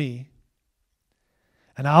 "Remain in me,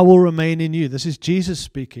 and I will remain in you." This is Jesus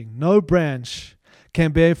speaking. "No branch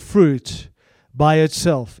can bear fruit by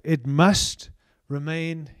itself. It must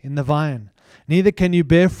remain in the vine. Neither can you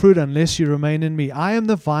bear fruit unless you remain in me. I am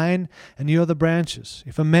the vine, and you are the branches.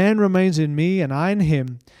 If a man remains in me, and I in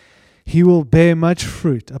him, he will bear much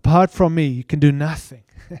fruit. Apart from me, you can do nothing."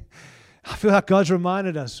 I feel like God's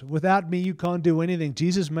reminded us, without me, you can't do anything.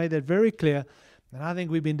 Jesus made that very clear. And I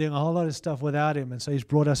think we've been doing a whole lot of stuff without Him. And so He's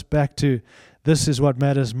brought us back to this is what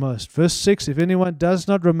matters most. Verse 6, if anyone does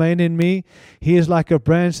not remain in me, he is like a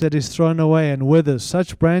branch that is thrown away and withers.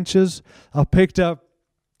 Such branches are picked up,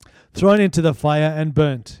 thrown into the fire and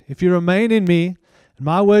burnt. If you remain in me, and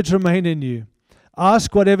my words remain in you,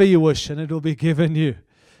 ask whatever you wish, and it will be given you.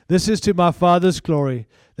 This is to my Father's glory,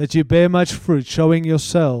 that you bear much fruit, showing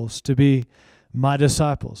yourselves to be my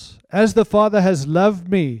disciples. As the Father has loved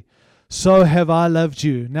me, so have I loved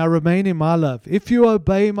you. Now remain in my love. If you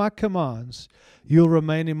obey my commands, you'll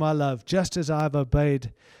remain in my love, just as I have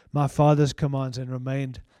obeyed my Father's commands and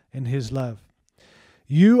remained in His love.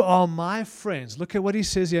 You are my friends. Look at what He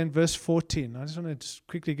says here in verse 14. I just want to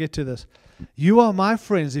quickly get to this. You are my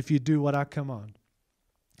friends if you do what I command.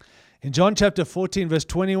 In John chapter 14, verse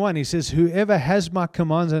 21, He says, whoever has my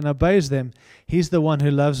commands and obeys them, he's the one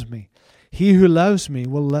who loves me. He who loves me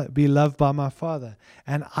will be loved by my Father,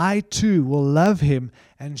 and I too will love him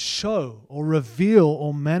and show or reveal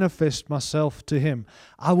or manifest myself to him.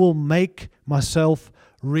 I will make myself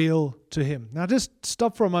real to him. Now just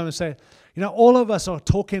stop for a moment and say, all of us are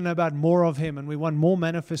talking about more of Him, and we want more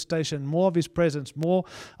manifestation, more of His presence, more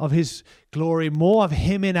of His glory, more of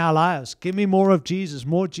Him in our lives. Give me more of Jesus,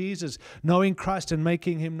 more Jesus, knowing Christ and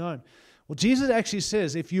making Him known. Well, Jesus actually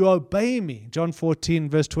says, if you obey me, John 14,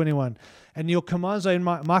 verse 21, and your commands are in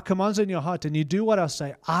my commands are in your heart, and you do what I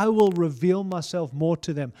say, I will reveal myself more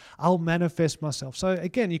to them. I'll manifest myself. So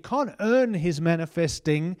again, you can't earn His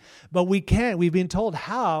manifesting, but we can. We've been told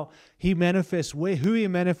how He manifests, who He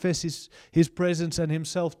manifests His presence and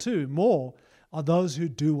Himself to more are those who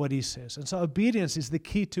do what He says. And so obedience is the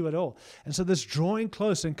key to it all. And so this drawing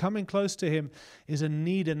close and coming close to Him is a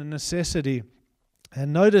need and a necessity.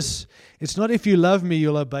 And notice, it's not if you love me,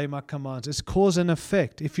 you'll obey my commands. It's cause and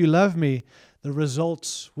effect. If you love me, the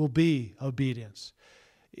results will be obedience.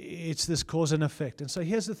 It's this cause and effect. And so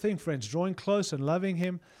here's the thing, friends. Drawing close and loving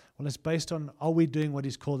Him, well, it's based on, are we doing what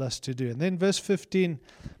He's called us to do? And then verse 15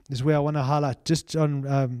 is where I want to highlight, just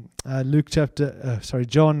on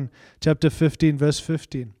John chapter 15, verse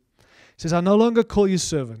 15. It says, I no longer call you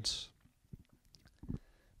servants,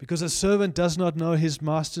 because a servant does not know his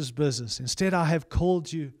master's business. Instead, I have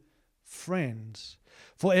called you friends.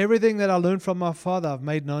 For everything that I learned from my Father, I've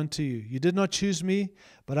made known to you. You did not choose me,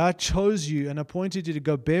 but I chose you and appointed you to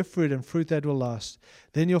go bear fruit and fruit that will last.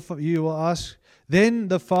 Then you will ask. Then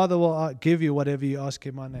the Father will give you whatever you ask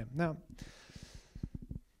in my name. Now,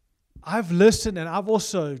 I've listened, and I've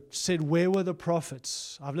also said, where were the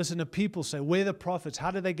prophets? I've listened to people say, where are the prophets? How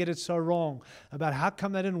did they get it so wrong? About how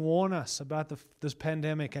come they didn't warn us about this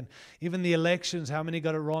pandemic and even the elections, how many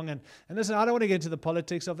got it wrong? And listen, I don't want to get into the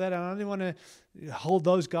politics of that, and I don't want to hold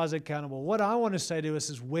those guys accountable. What I want to say to us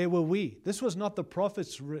is, where were we? This was not the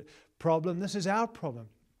prophets' problem. This is our problem.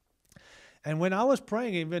 And when I was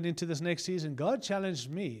praying even into this next season, God challenged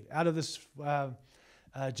me out of this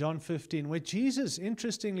John 15, where Jesus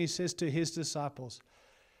interestingly says to His disciples,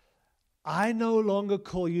 I no longer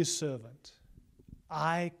call you servant,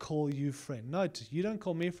 I call you friend. Note, you don't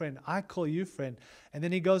call me friend, I call you friend. And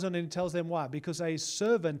then He goes on and tells them why. Because a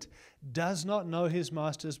servant does not know his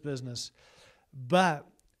master's business, but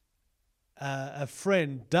a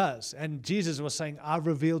friend does. And Jesus was saying, I've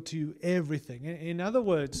revealed to you everything. In other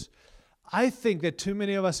words, I think that too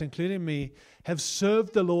many of us, including me, have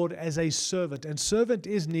served the Lord as a servant. And servant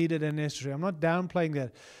is needed and necessary. I'm not downplaying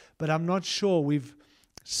that. But I'm not sure we've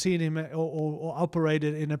seen Him or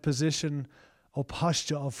operated in a position or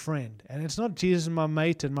posture of friend. And it's not Jesus my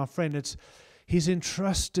mate and my friend. It's He's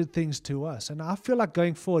entrusted things to us. And I feel like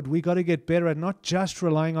going forward, we got to get better at not just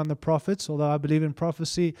relying on the prophets, although I believe in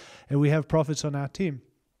prophecy and we have prophets on our team.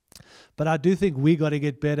 But I do think we got to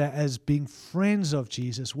get better as being friends of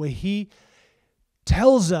Jesus, where He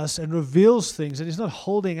tells us and reveals things, and He's not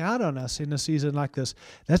holding out on us in a season like this.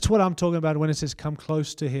 That's what I'm talking about when it says come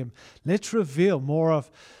close to Him. Let's reveal more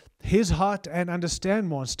of His heart and understand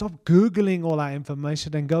more, and stop Googling all our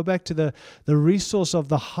information and go back to the resource of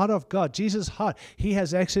the heart of God, Jesus' heart. He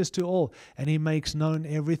has access to all, and He makes known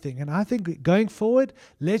everything. And I think going forward,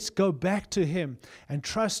 let's go back to Him and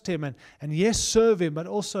trust Him and yes, serve Him, but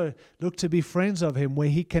also look to be friends of Him, where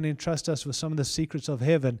He can entrust us with some of the secrets of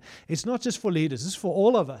heaven. It's not just for leaders, it's for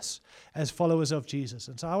all of us as followers of Jesus.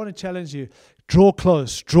 And so I want to challenge you, draw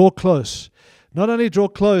close, draw close. Not only draw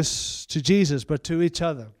close to Jesus, but to each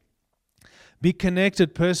other. Be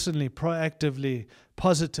connected personally, proactively,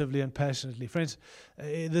 positively, and passionately. Friends,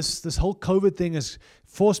 this whole COVID thing has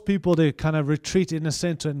forced people to kind of retreat in a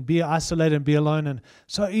center and be isolated and be alone, and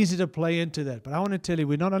so easy to play into that. But I want to tell you,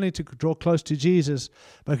 we not only to draw close to Jesus,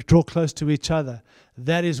 but draw close to each other.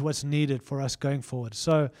 That is what's needed for us going forward.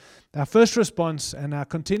 So our first response and our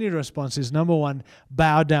continued response is, number one,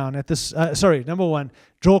 bow down. Number one,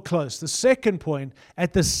 draw close. The second point,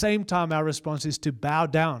 at the same time, our response is to bow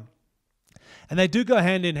down. And they do go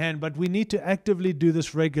hand in hand, but we need to actively do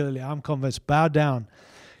this regularly. I'm convinced. Bow down.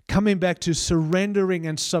 Coming back to surrendering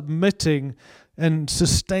and submitting and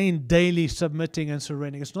sustain daily submitting and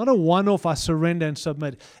surrendering. It's not a one-off, I surrender and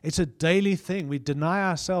submit. It's a daily thing. We deny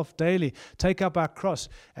ourselves daily, take up our cross.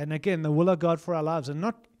 And again, the will of God for our lives. And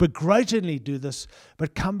not begrudgingly do this,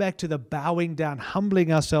 but come back to the bowing down,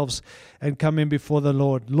 humbling ourselves and coming before the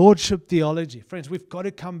Lord. Lordship theology. Friends, we've got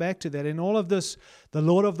to come back to that. In all of this, the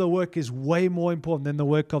Lord of the work is way more important than the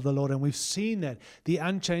work of the Lord. And we've seen that, the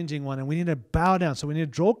unchanging one. And we need to bow down. So we need to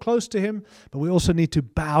draw close to Him, but we also need to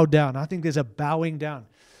bow down. I think there's a bowing down.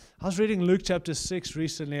 I was reading Luke chapter 6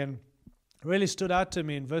 recently, and it really stood out to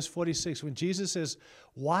me in verse 46 when Jesus says,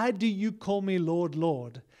 "Why do you call me Lord,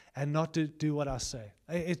 Lord, and not to do what I say?"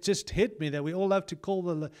 It just hit me that we all love to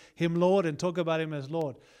call Him Lord and talk about Him as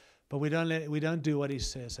Lord, but we don't do what He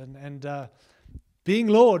says. And being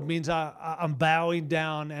Lord means I'm bowing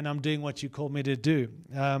down and I'm doing what you call me to do.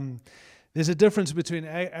 There's a difference between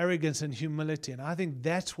arrogance and humility. And I think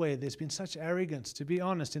that's where there's been such arrogance, to be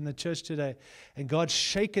honest, in the church today. And God's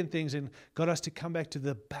shaken things and got us to come back to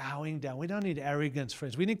the bowing down. We don't need arrogance,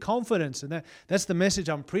 friends. We need confidence. And that's the message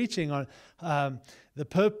I'm preaching on, the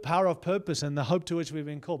power of purpose and the hope to which we've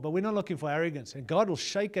been called. But we're not looking for arrogance. And God will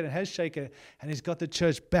shake it and has shaken it. And He's got the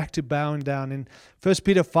church back to bowing down. In 1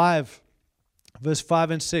 Peter 5, verse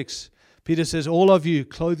 5 and 6, Peter says, "All of you,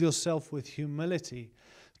 clothe yourself with humility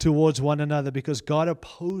towards one another, because God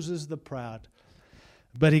opposes the proud,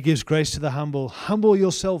 but He gives grace to the humble. Humble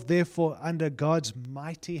yourself, therefore, under God's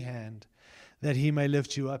mighty hand, that He may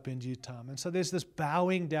lift you up in due time." And so there's this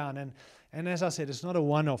bowing down. And as I said, it's not a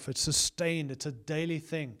one-off. It's sustained. It's a daily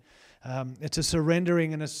thing. It's a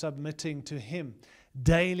surrendering and a submitting to Him.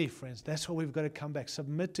 Daily, friends. That's what we've got to come back.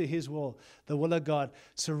 Submit to His will, the will of God,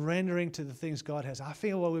 surrendering to the things God has. I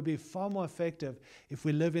feel what would be far more effective if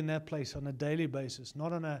we live in that place on a daily basis,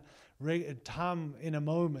 not on a time in a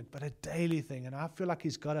moment, but a daily thing. And I feel like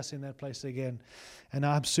He's got us in that place again. And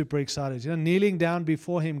I'm super excited. Kneeling down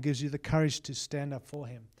before Him gives you the courage to stand up for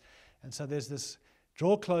Him. And so there's this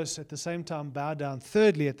draw close, at the same time bow down.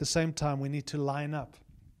 Thirdly, at the same time, we need to line up.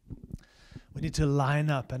 We need to line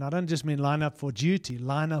up. And I don't just mean line up for duty,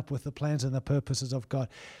 line up with the plans and the purposes of God.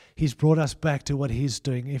 He's brought us back to what He's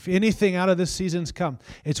doing. If anything out of this season's come,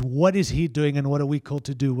 it's what is He doing and what are we called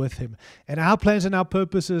to do with Him. And our plans and our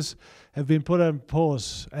purposes have been put on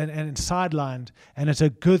pause and sidelined. And it's a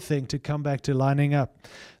good thing to come back to lining up.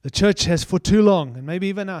 The church has for too long, and maybe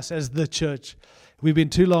even us as the church, we've been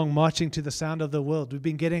too long marching to the sound of the world. We've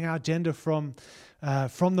been getting our agenda from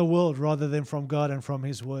the world rather than from God and from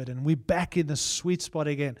His Word. And we're back in the sweet spot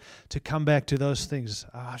again to come back to those things.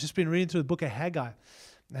 I've just been reading through the book of Haggai,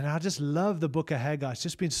 and I just love the book of Haggai. It's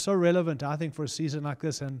just been so relevant, I think, for a season like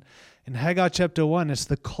this. And in Haggai chapter 1, it's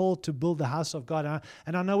the call to build the house of God.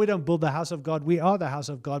 And I know we don't build the house of God. We are the house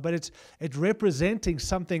of God. But it's representing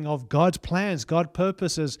something of God's plans, God's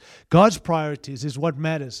purposes, God's priorities is what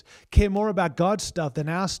matters. Care more about God's stuff than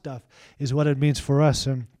our stuff is what it means for us.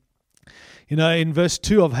 And in verse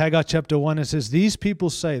 2 of Haggai chapter 1, it says, "These people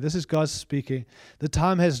say," this is God speaking, "the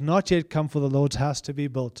time has not yet come for the Lord's house to be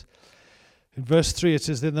built." In verse 3, it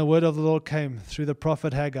says, "Then the word of the Lord came through the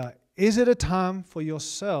prophet Haggai. Is it a time for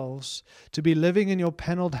yourselves to be living in your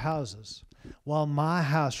paneled houses while my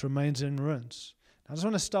house remains in ruins?" I just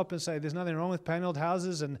want to stop and say there's nothing wrong with paneled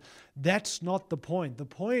houses, and that's not the point. The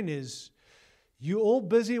point is, you're all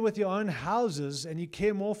busy with your own houses and you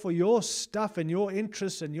care more for your stuff and your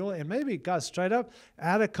interests and maybe, guys, straight up,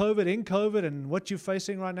 out of COVID, in COVID, and what you're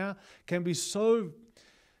facing right now can be so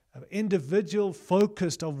individual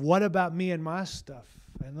focused of what about me and my stuff.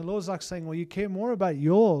 And the Lord's like saying, well, you care more about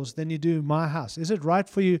yours than you do my house. Is it right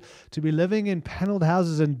for you to be living in paneled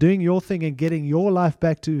houses and doing your thing and getting your life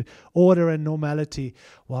back to order and normality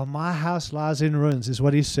while my house lies in ruins, is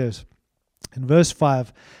what He says. In verse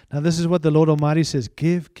 5, now this is what the Lord Almighty says: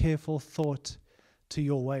 "Give careful thought to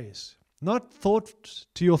your ways." Not thought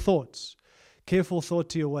to your thoughts. Careful thought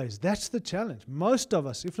to your ways. That's the challenge. Most of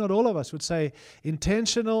us, if not all of us, would say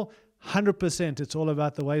intentional, 100%. It's all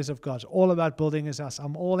about the ways of God. It's all about building His house.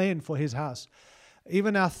 I'm all in for His house.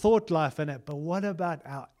 even our thought life and it. But what about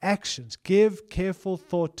our actions? Give careful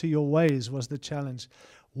thought to your ways was the challenge.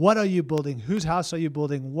 What are you building? Whose house are you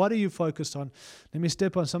building? What are you focused on? Let me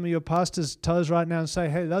step on some of your pastors' toes right now and say,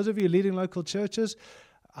 hey, those of you leading local churches,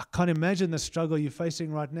 I can't imagine the struggle you're facing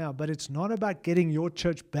right now, but it's not about getting your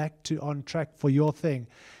church back on track for your thing.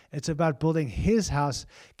 It's about building His house,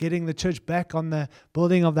 getting the church back on the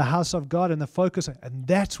building of the house of God and the focus. And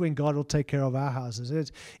that's when God will take care of our houses.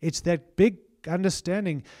 It's that big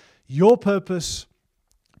understanding, your purpose.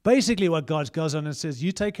 Basically what God goes on and says,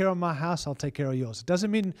 you take care of my house, I'll take care of yours. It doesn't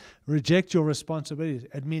mean reject your responsibilities.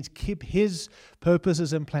 It means keep His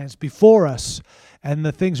purposes and plans before us, and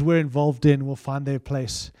the things we're involved in will find their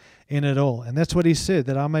place in it all. And that's what He said,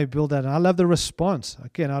 that I may build that. And I love the response.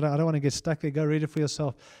 Again, I don't want to get stuck there. Go read it for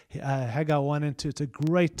yourself. Haggai 1 and 2. It's a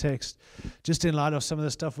great text, just in light of some of the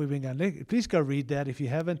stuff we've been going. Please go read that if you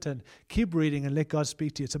haven't, and keep reading and let God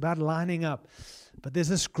speak to you. It's about lining up. But there's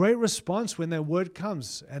this great response when the word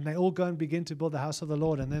comes, and they all go and begin to build the house of the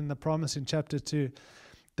Lord. And then the promise in chapter 2.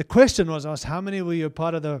 The question was asked, how many were you a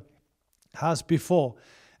part of the house before?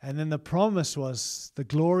 And then the promise was, the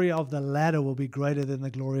glory of the latter will be greater than the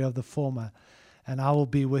glory of the former. And I will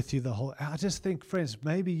be with you the whole. I just think, friends,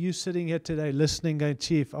 maybe you sitting here today listening, going,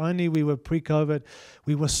 Chief, only we were pre-COVID,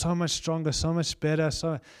 we were so much stronger, so much better.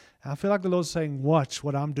 So I feel like the Lord's saying, watch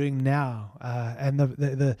what I'm doing now. And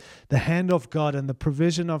the hand of God and the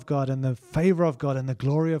provision of God and the favor of God and the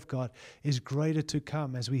glory of God is greater to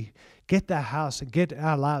come as we get the house and get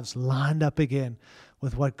our lives lined up again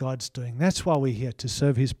with what God's doing. That's why we're here, to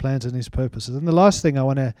serve His plans and His purposes. And the last thing I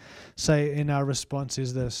want to say in our response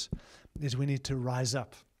is this, is we need to rise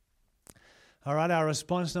up. All right, our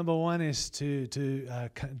response number one is to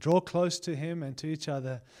draw close to Him and to each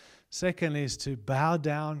other. Secondly is to bow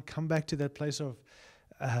down, come back to that place of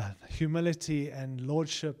humility and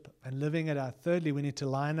lordship and living it out. Thirdly, we need to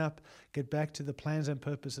line up, get back to the plans and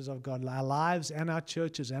purposes of God, our lives and our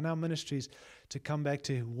churches and our ministries, to come back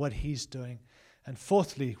to what He's doing. And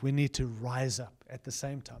fourthly, we need to rise up at the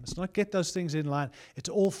same time. It's not get those things in line. It's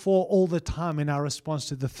all four all the time in our response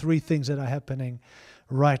to the three things that are happening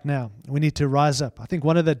right now. We need to rise up. I think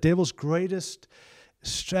one of the devil's greatest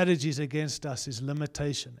strategies against us is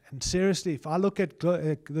limitation. And seriously, if I look at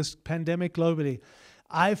this pandemic globally,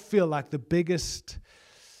 I feel like the biggest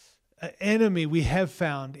enemy we have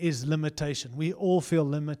found is limitation. We all feel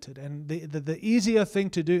limited. And the easier thing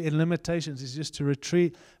to do in limitations is just to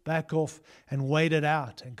retreat, back off, and wait it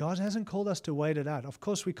out. And God hasn't called us to wait it out. Of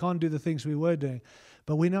course, we can't do the things we were doing.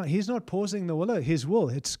 But we know He's not pausing His will.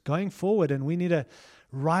 It's going forward, and we need to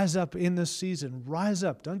rise up in this season. Rise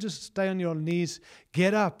up. Don't just stay on your knees.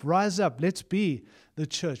 Get up. Rise up. Let's be the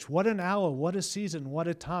church. What an hour. What a season. What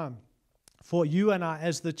a time for you and I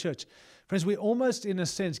as the church. Friends, we almost, in a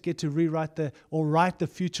sense, get to write the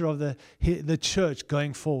future of the church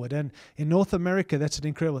going forward. And in North America, that's an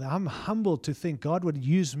incredible thing. I'm humbled to think God would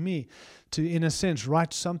use me to, in a sense,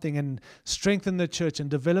 write something and strengthen the church and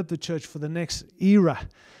develop the church for the next era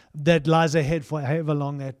that lies ahead, for however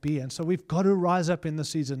long that be. And so we've got to rise up in the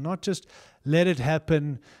season, not just let it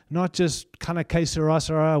happen, not just kind of que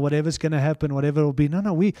sera, whatever's going to happen, whatever it will be.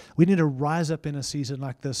 No, we need to rise up in a season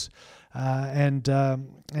like this. And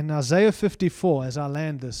in Isaiah 54, as I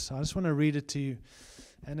land this, I just want to read it to you.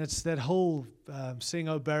 And it's that whole sing,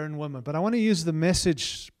 O barren woman. But I want to use the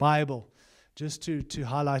Message Bible just to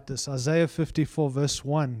highlight this. Isaiah 54, verse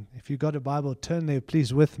 1. If you've got a Bible, turn there,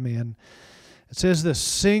 please, with me. And it says this: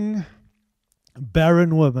 sing,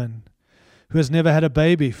 barren woman who has never had a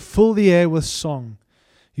baby, fill the air with song,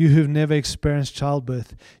 you who've never experienced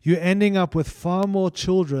childbirth. You're ending up with far more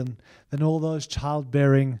children than all those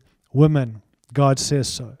childbearing women. God says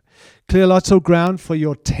so. Clear lots of ground for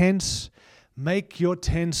your tents. Make your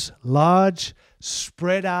tents large,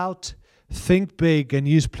 spread out, think big, and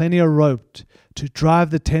use plenty of rope to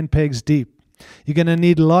drive the tent pegs deep. You're going to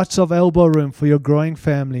need lots of elbow room for your growing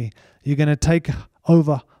family. You're going to take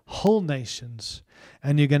over whole nations,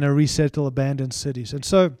 and you're going to resettle abandoned cities. And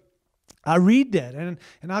so I read that, and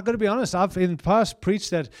I've got to be honest, I've in the past preached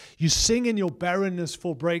that you sing in your barrenness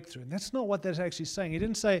for breakthrough. And that's not what that's actually saying. He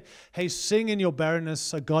didn't say, hey, sing in your barrenness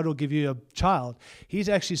so God will give you a child. He's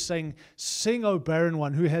actually saying, sing, O barren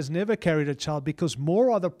one who has never carried a child, because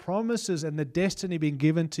more are the promises and the destiny being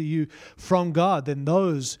given to you from God than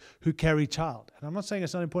those who carry child. And I'm not saying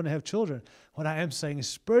it's not important to have children. What I am saying is,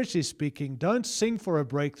 spiritually speaking, don't sing for a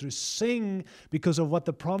breakthrough. Sing because of what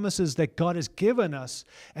the promises that God has given us,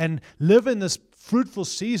 and live in this fruitful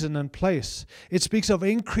season and place. It speaks of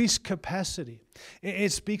increased capacity.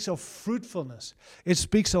 It speaks of fruitfulness. It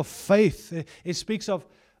speaks of faith. It speaks of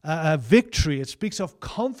victory. It speaks of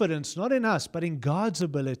confidence, not in us, but in God's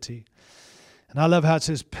ability. And I love how it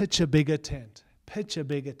says, pitch a bigger tent. Pitch a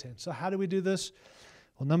bigger tent. So how do we do this?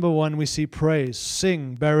 Well, number one, we see praise.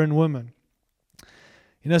 Sing, barren woman.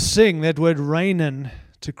 Sing, that word reinen,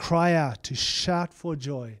 to cry out, to shout for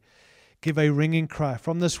joy. Give a ringing cry.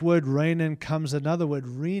 From this word reinen comes another word,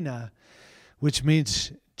 rena, which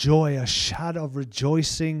means joy, a shout of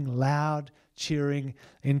rejoicing, loud, cheering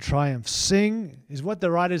in triumph. Sing is what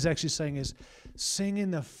the writer is actually saying is, sing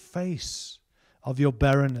in the face of your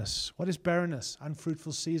barrenness. What is barrenness?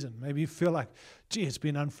 Unfruitful season. Maybe you feel like, gee, it's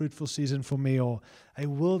been an unfruitful season for me, or a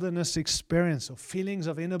wilderness experience, or feelings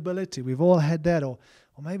of inability. We've all had that, or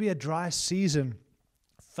maybe a dry season,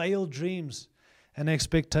 failed dreams and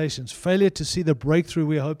expectations, failure to see the breakthrough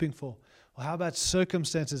we're hoping for. Or how about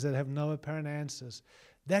circumstances that have no apparent answers?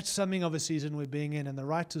 That's something of a season we're being in. And the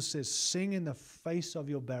writer says, sing in the face of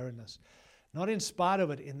your barrenness. Not in spite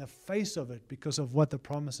of it, in the face of it, because of what the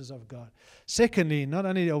promises of God. Secondly, not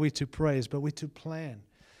only are we to praise, but we're to plan.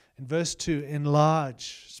 In verse 2,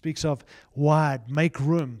 enlarge speaks of wide, make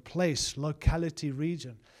room, place, locality,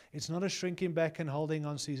 region. It's not a shrinking back and holding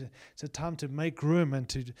on season. It's a time to make room and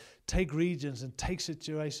to take regions and take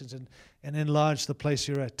situations and enlarge the place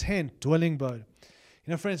you're at. Tent, dwelling abode.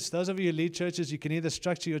 Friends, those of you who lead churches, you can either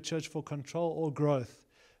structure your church for control or growth,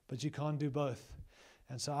 but you can't do both.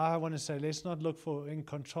 And so I want to say, let's not look for in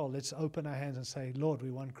control. Let's open our hands and say, Lord,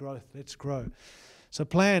 we want growth. Let's grow. So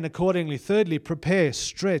plan accordingly. Thirdly, prepare,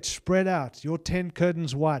 stretch, spread out. Your tent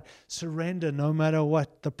curtains wide. Surrender no matter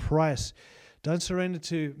what the price. Don't surrender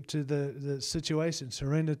to the situation.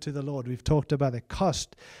 Surrender to the Lord. We've talked about the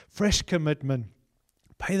cost. Fresh commitment.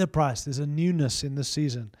 Pay the price. There's a newness in the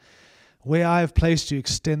season. Where I have placed you,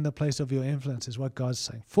 extend the place of your influence is what God's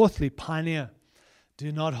saying. Fourthly, pioneer.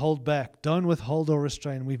 Do not hold back. Don't withhold or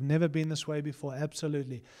restrain. We've never been this way before,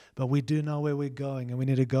 absolutely. But we do know where we're going, and we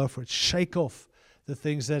need to go for it. Shake off the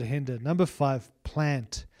things that hinder. Number 5,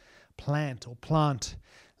 plant. Plant or plant.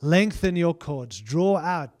 Lengthen your cords. Draw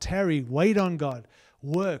out. Tarry. Wait on God.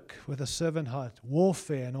 Work with a servant heart.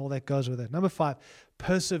 Warfare and all that goes with it. Number 5,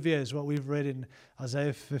 persevere is what we've read in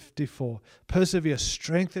Isaiah 54. Persevere.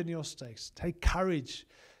 Strengthen your stakes. Take courage.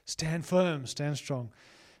 Stand firm. Stand strong.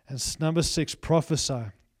 And number 6, prophesy.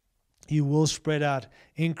 You will spread out,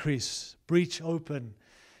 increase, breach open,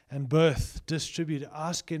 and birth, distribute.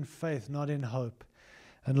 Ask in faith, not in hope.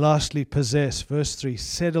 And lastly, possess. Verse 3,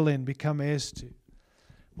 settle in, become heirs to.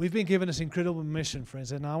 We've been given this incredible mission,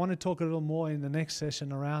 friends, and I want to talk a little more in the next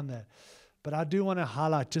session around that. But I do want to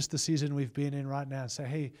highlight just the season we've been in right now and say,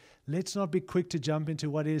 hey, let's not be quick to jump into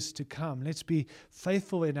what is to come. Let's be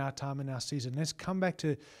faithful in our time and our season. Let's come back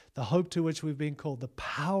to the hope to which we've been called, the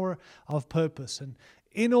power of purpose. And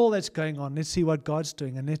in all that's going on, let's see what God's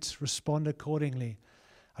doing and let's respond accordingly.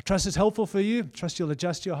 I trust it's helpful for you. I trust you'll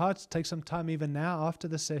adjust your hearts. Take some time even now after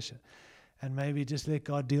the session and maybe just let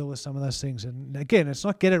God deal with some of those things. And again, it's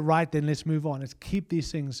not get it right, then let's move on. It's keep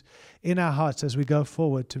these things in our hearts as we go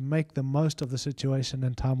forward to make the most of the situation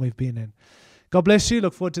and time we've been in. God bless you.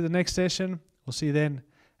 Look forward to the next session. We'll see you then.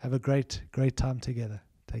 Have a great, great time together.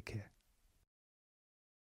 Take care.